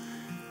and the...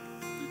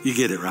 You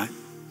get it, right?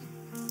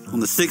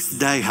 On the 6th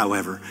day,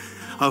 however,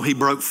 he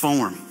broke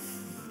form.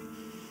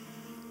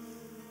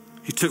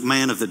 He took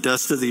man of the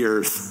dust of the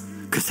earth,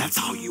 because that's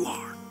all you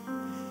are.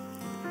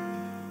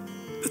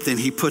 But then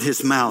he put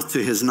his mouth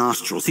to his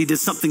nostrils. He did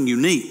something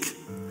unique.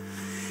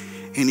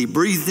 And he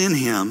breathed in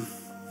him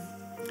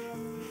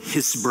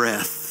his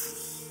breath.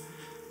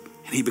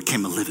 And he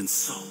became a living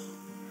soul.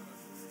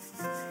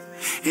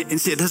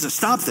 And see, it doesn't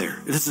stop there.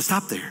 It doesn't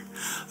stop there.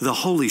 The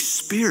Holy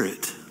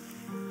Spirit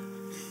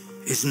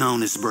is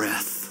known as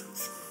breath.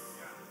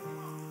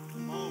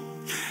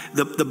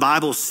 The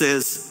Bible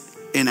says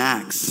in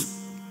Acts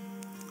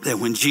that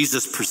when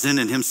Jesus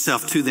presented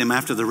himself to them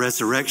after the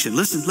resurrection,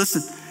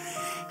 listen,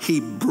 he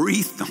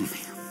breathed on them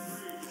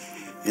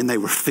and they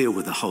were filled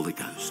with the Holy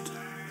Ghost.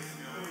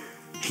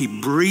 He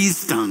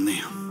breathed on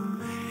them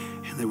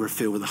They were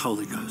filled with the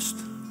Holy Ghost.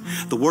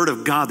 The word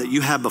of God that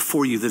you have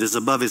before you that is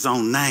above his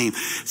own name,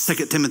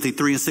 2 Timothy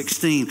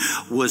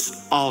 3:16, was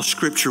all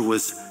scripture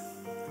was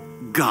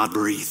God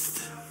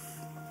breathed.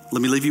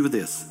 Let me leave you with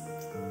this.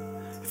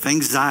 If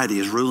anxiety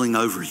is ruling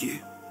over you,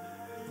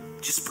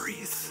 just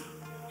breathe.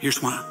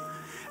 Here's what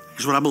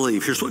I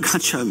believe. Here's what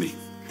God showed me.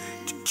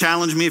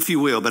 Challenge me if you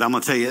will, but I'm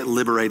going to tell you it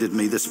liberated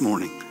me this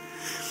morning.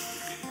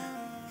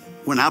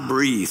 When I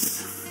breathe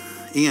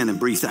in and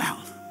breathe out,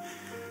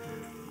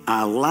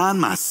 I align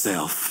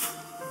myself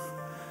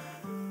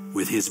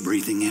with his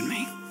breathing in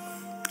me.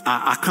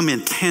 I come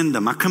in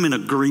tandem. I come in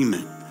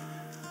agreement.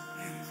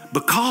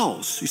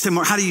 Because, you say,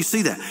 Mark, how do you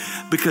see that?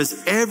 Because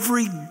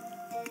every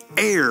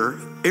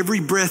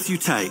breath you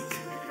take,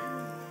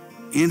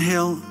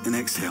 inhale and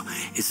exhale,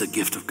 is a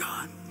gift of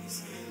God.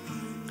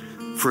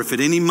 For if at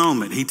any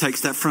moment he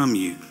takes that from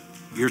you,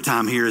 your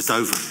time here is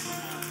over.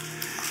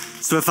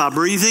 So if I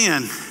breathe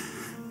in,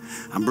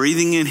 I'm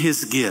breathing in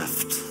his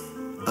gift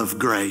of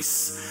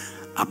grace.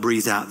 I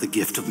breathe out the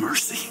gift of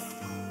mercy.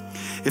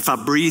 If I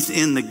breathe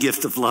in the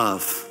gift of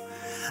love,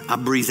 I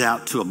breathe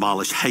out to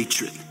abolish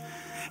hatred.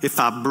 If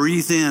I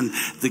breathe in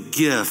the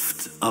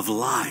gift of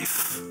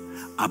life,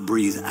 I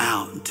breathe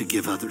out to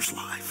give others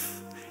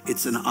life.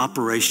 It's an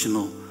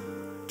operational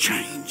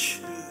change.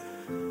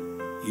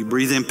 You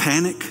breathe in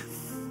panic,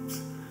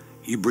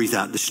 you breathe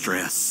out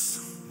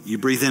distress. You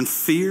breathe in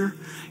fear,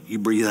 you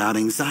breathe out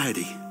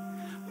anxiety.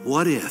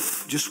 What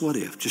if,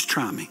 just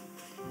try me.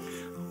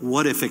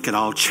 What if it could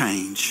all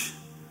change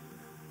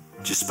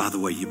just by the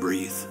way you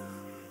breathe?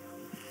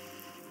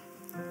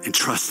 And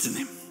trust in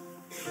him,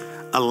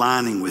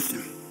 aligning with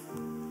him.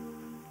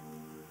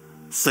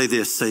 Say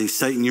this, say,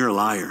 Satan, you're a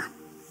liar.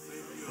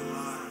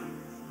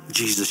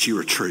 Jesus, you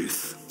are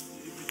truth.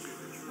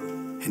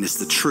 And it's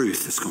the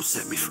truth that's going to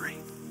set me free.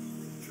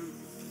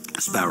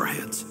 Let's bow our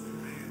heads.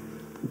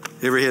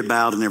 Every head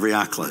bowed and every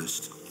eye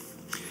closed.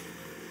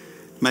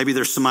 Maybe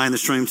there's somebody in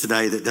this room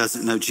today that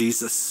doesn't know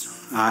Jesus.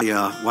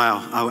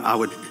 I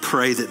would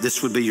pray that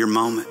this would be your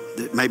moment.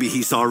 That maybe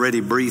he's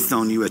already breathed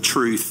on you a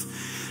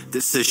truth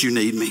that says you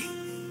need me.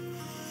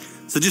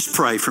 So just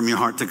pray from your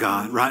heart to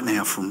God right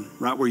now, from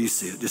right where you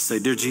sit. Just say,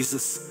 dear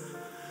Jesus,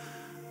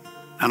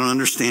 I don't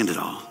understand it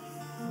all,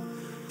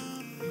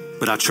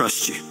 but I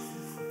trust you.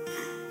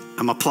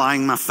 I'm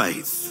applying my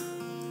faith,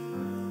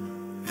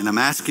 and I'm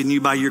asking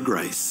you by your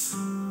grace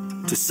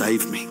to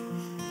save me.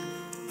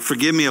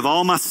 Forgive me of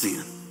all my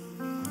sin.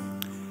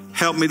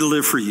 Help me to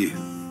live for you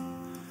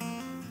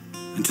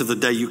until the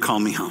day you call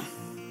me home.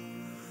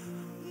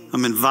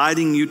 I'm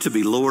inviting you to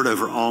be Lord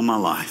over all my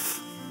life.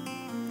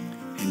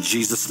 In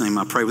Jesus' name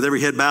I pray. With every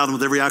head bowed and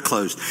with every eye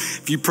closed.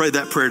 If you prayed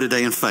that prayer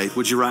today in faith,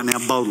 would you right now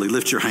boldly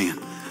lift your hand?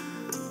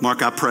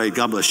 Mark, I prayed.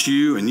 God bless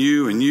you and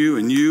you and you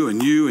and you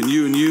and you and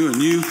you and you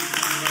and you.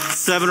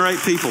 7 or 8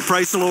 people.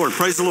 Praise the Lord.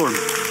 Praise the Lord.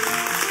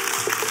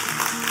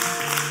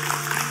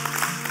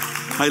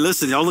 Hey,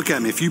 listen, y'all look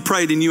at me. If you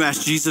prayed and you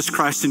asked Jesus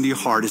Christ into your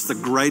heart, it's the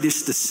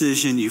greatest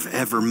decision you've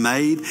ever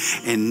made,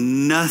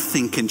 and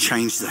nothing can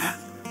change that.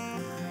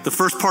 The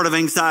first part of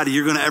anxiety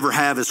you're going to ever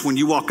have is when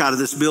you walk out of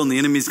this building, the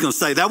enemy's going to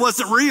say, that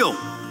wasn't real.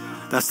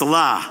 That's the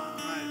lie.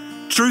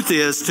 Truth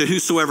is, to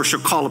whosoever shall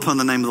call upon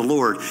the name of the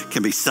Lord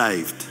can be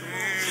saved.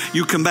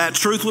 You combat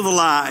truth with a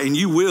lie, and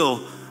you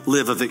will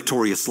live a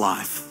victorious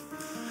life.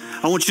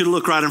 I want you to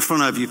look right in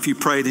front of you if you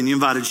prayed and you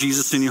invited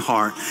Jesus in your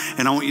heart.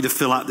 And I want you to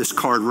fill out this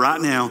card right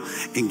now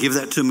and give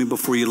that to me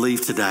before you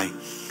leave today,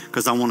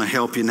 because I want to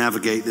help you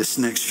navigate this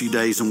next few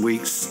days and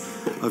weeks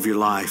of your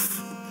life.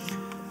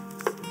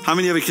 How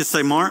many of you can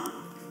say, Mark,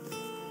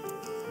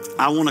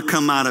 I want to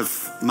come out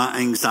of my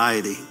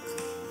anxiety?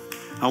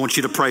 I want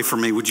you to pray for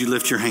me. Would you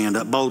lift your hand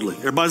up boldly?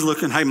 Everybody's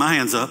looking. Hey, my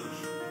hand's up.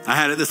 I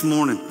had it this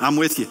morning. I'm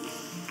with you.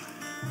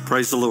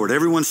 Praise the Lord.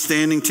 Everyone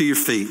standing to your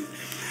feet.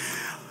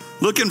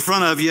 Look in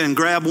front of you and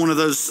grab one of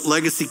those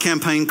legacy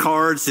campaign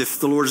cards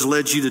if the Lord has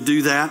led you to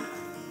do that.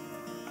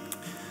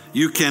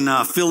 You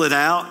can fill it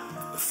out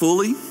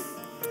fully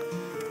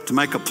to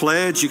make a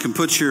pledge. You can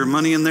put your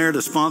money in there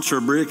to sponsor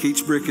a brick.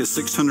 Each brick is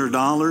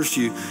 $600.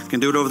 You can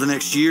do it over the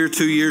next year,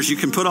 2 years. You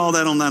can put all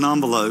that on that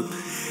envelope.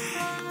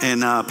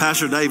 And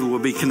Pastor David will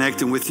be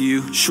connecting with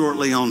you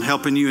shortly on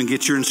helping you and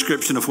get your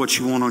inscription of what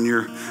you want on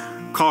your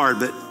card.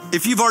 But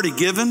if you've already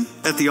given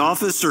at the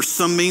office or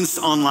some means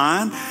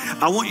online,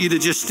 I want you to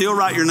just still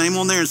write your name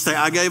on there and say,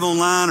 I gave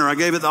online, or I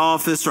gave at the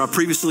office, or I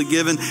previously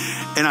given.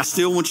 And I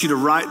still want you to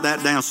write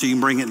that down so you can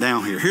bring it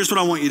down here. Here's what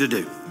I want you to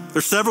do.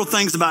 There's several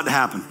things about to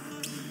happen.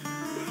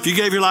 If you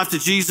gave your life to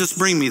Jesus,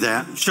 bring me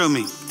that. Show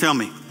me. Tell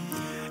me.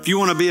 If you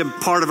want to be a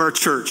part of our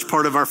church,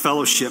 part of our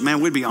fellowship,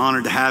 man, we'd be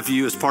honored to have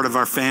you as part of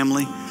our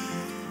family.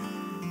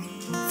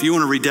 If you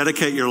want to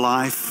rededicate your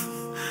life.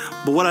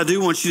 But what I do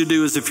want you to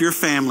do is, if you're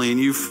family and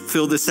you've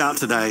filled this out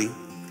today,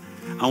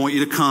 I want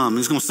you to come.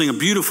 He's going to sing a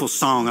beautiful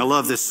song. I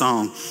love this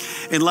song.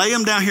 And lay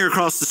them down here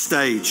across the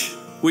stage.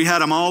 We had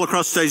them all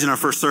across the stage in our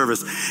first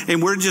service.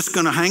 And we're just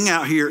going to hang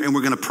out here and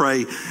we're going to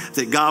pray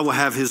that God will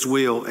have his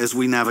will as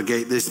we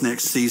navigate this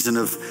next season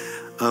of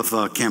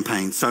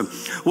campaign. So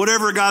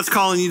whatever God's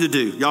calling you to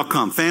do, y'all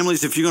come.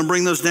 Families, if you're going to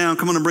bring those down,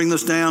 come on and bring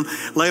those down.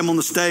 Lay them on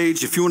the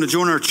stage. If you want to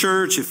join our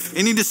church, if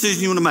any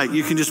decision you want to make,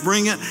 you can just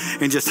bring it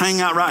and just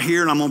hang out right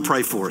here, and I'm going to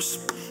pray for us.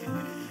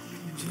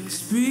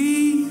 Just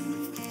breathe,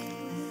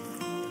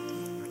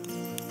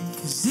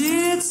 'cause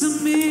it's a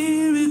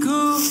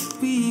miracle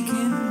we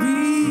can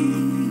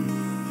breathe.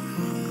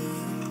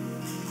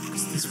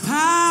 'Cause there's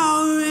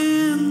power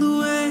in the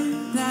way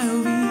that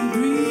we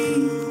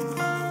breathe.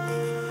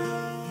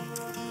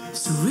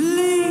 So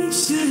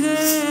release your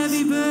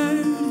heavy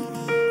burden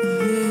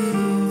and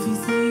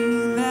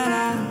everything that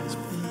has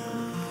been.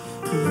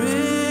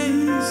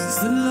 Praise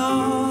the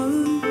Lord,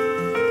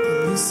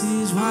 and this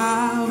is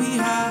why we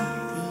have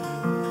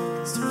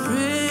to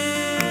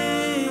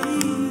praise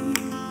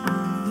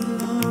the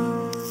Lord.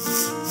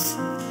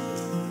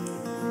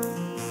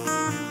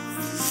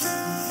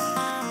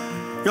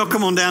 Y'all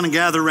come on down and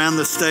gather around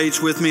the stage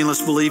with me, and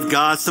let's believe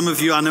God. Some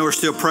of you I know are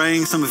still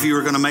praying. Some of you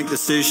are going to make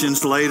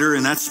decisions later,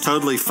 and that's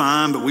totally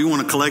fine. But we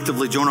want to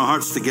collectively join our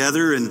hearts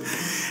together, and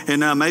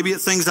maybe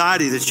it's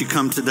anxiety that you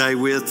come today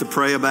with to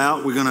pray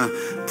about. We're going to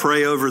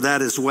pray over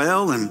that as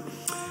well, and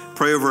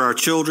pray over our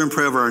children,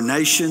 pray over our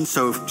nation.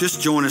 So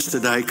just join us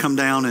today. Come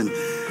down and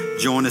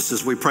join us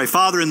as we pray.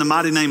 Father, in the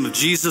mighty name of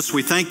Jesus,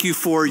 we thank you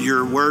for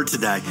your word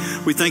today.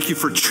 We thank you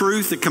for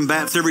truth that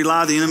combats every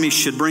lie the enemy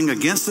should bring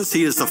against us.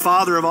 He is the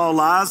father of all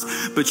lies,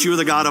 but you are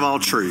the God of all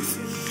truth.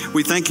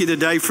 We thank you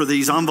today for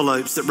these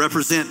envelopes that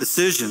represent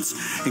decisions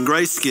and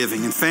grace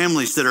giving, and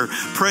families that are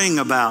praying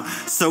about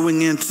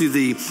sowing into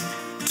the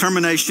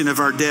termination of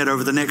our debt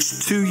over the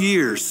next 2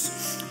 years.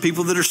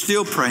 People that are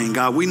still praying,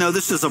 God, we know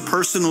this is a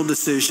personal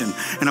decision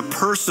and a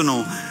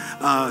personal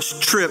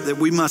trip that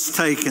we must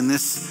take in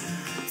this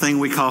thing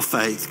we call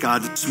faith,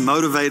 God, to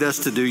motivate us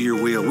to do your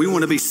will. We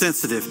want to be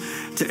sensitive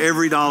to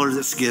every dollar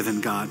that's given,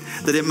 God,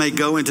 that it may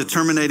go into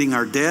terminating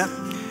our debt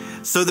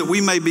so that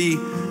we may be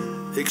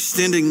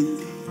extending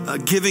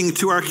giving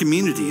to our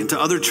community and to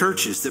other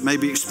churches that may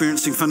be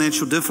experiencing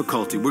financial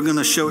difficulty. We're going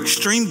to show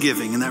extreme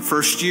giving in that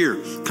first year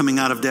coming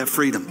out of debt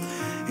freedom.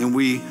 And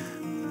we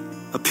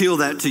appeal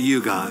that to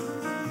you, God.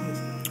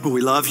 We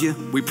love you.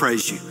 We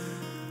praise you.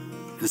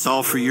 It's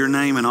all for your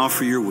name and all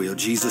for your will,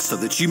 Jesus, so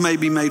that you may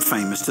be made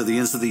famous to the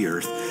ends of the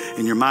earth.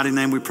 In your mighty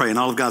name we pray. And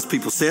all of God's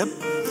people said,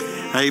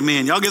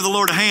 amen. Y'all give the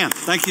Lord a hand.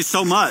 Thank you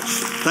so much.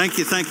 Thank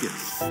you. Thank you.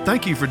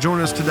 Thank you for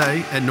joining us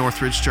today at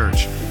Northridge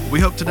Church. We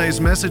hope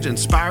today's message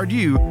inspired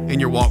you in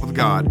your walk with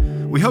God.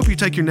 We hope you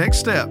take your next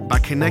step by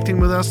connecting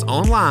with us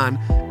online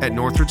at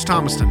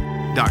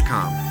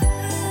northridgethomaston.com.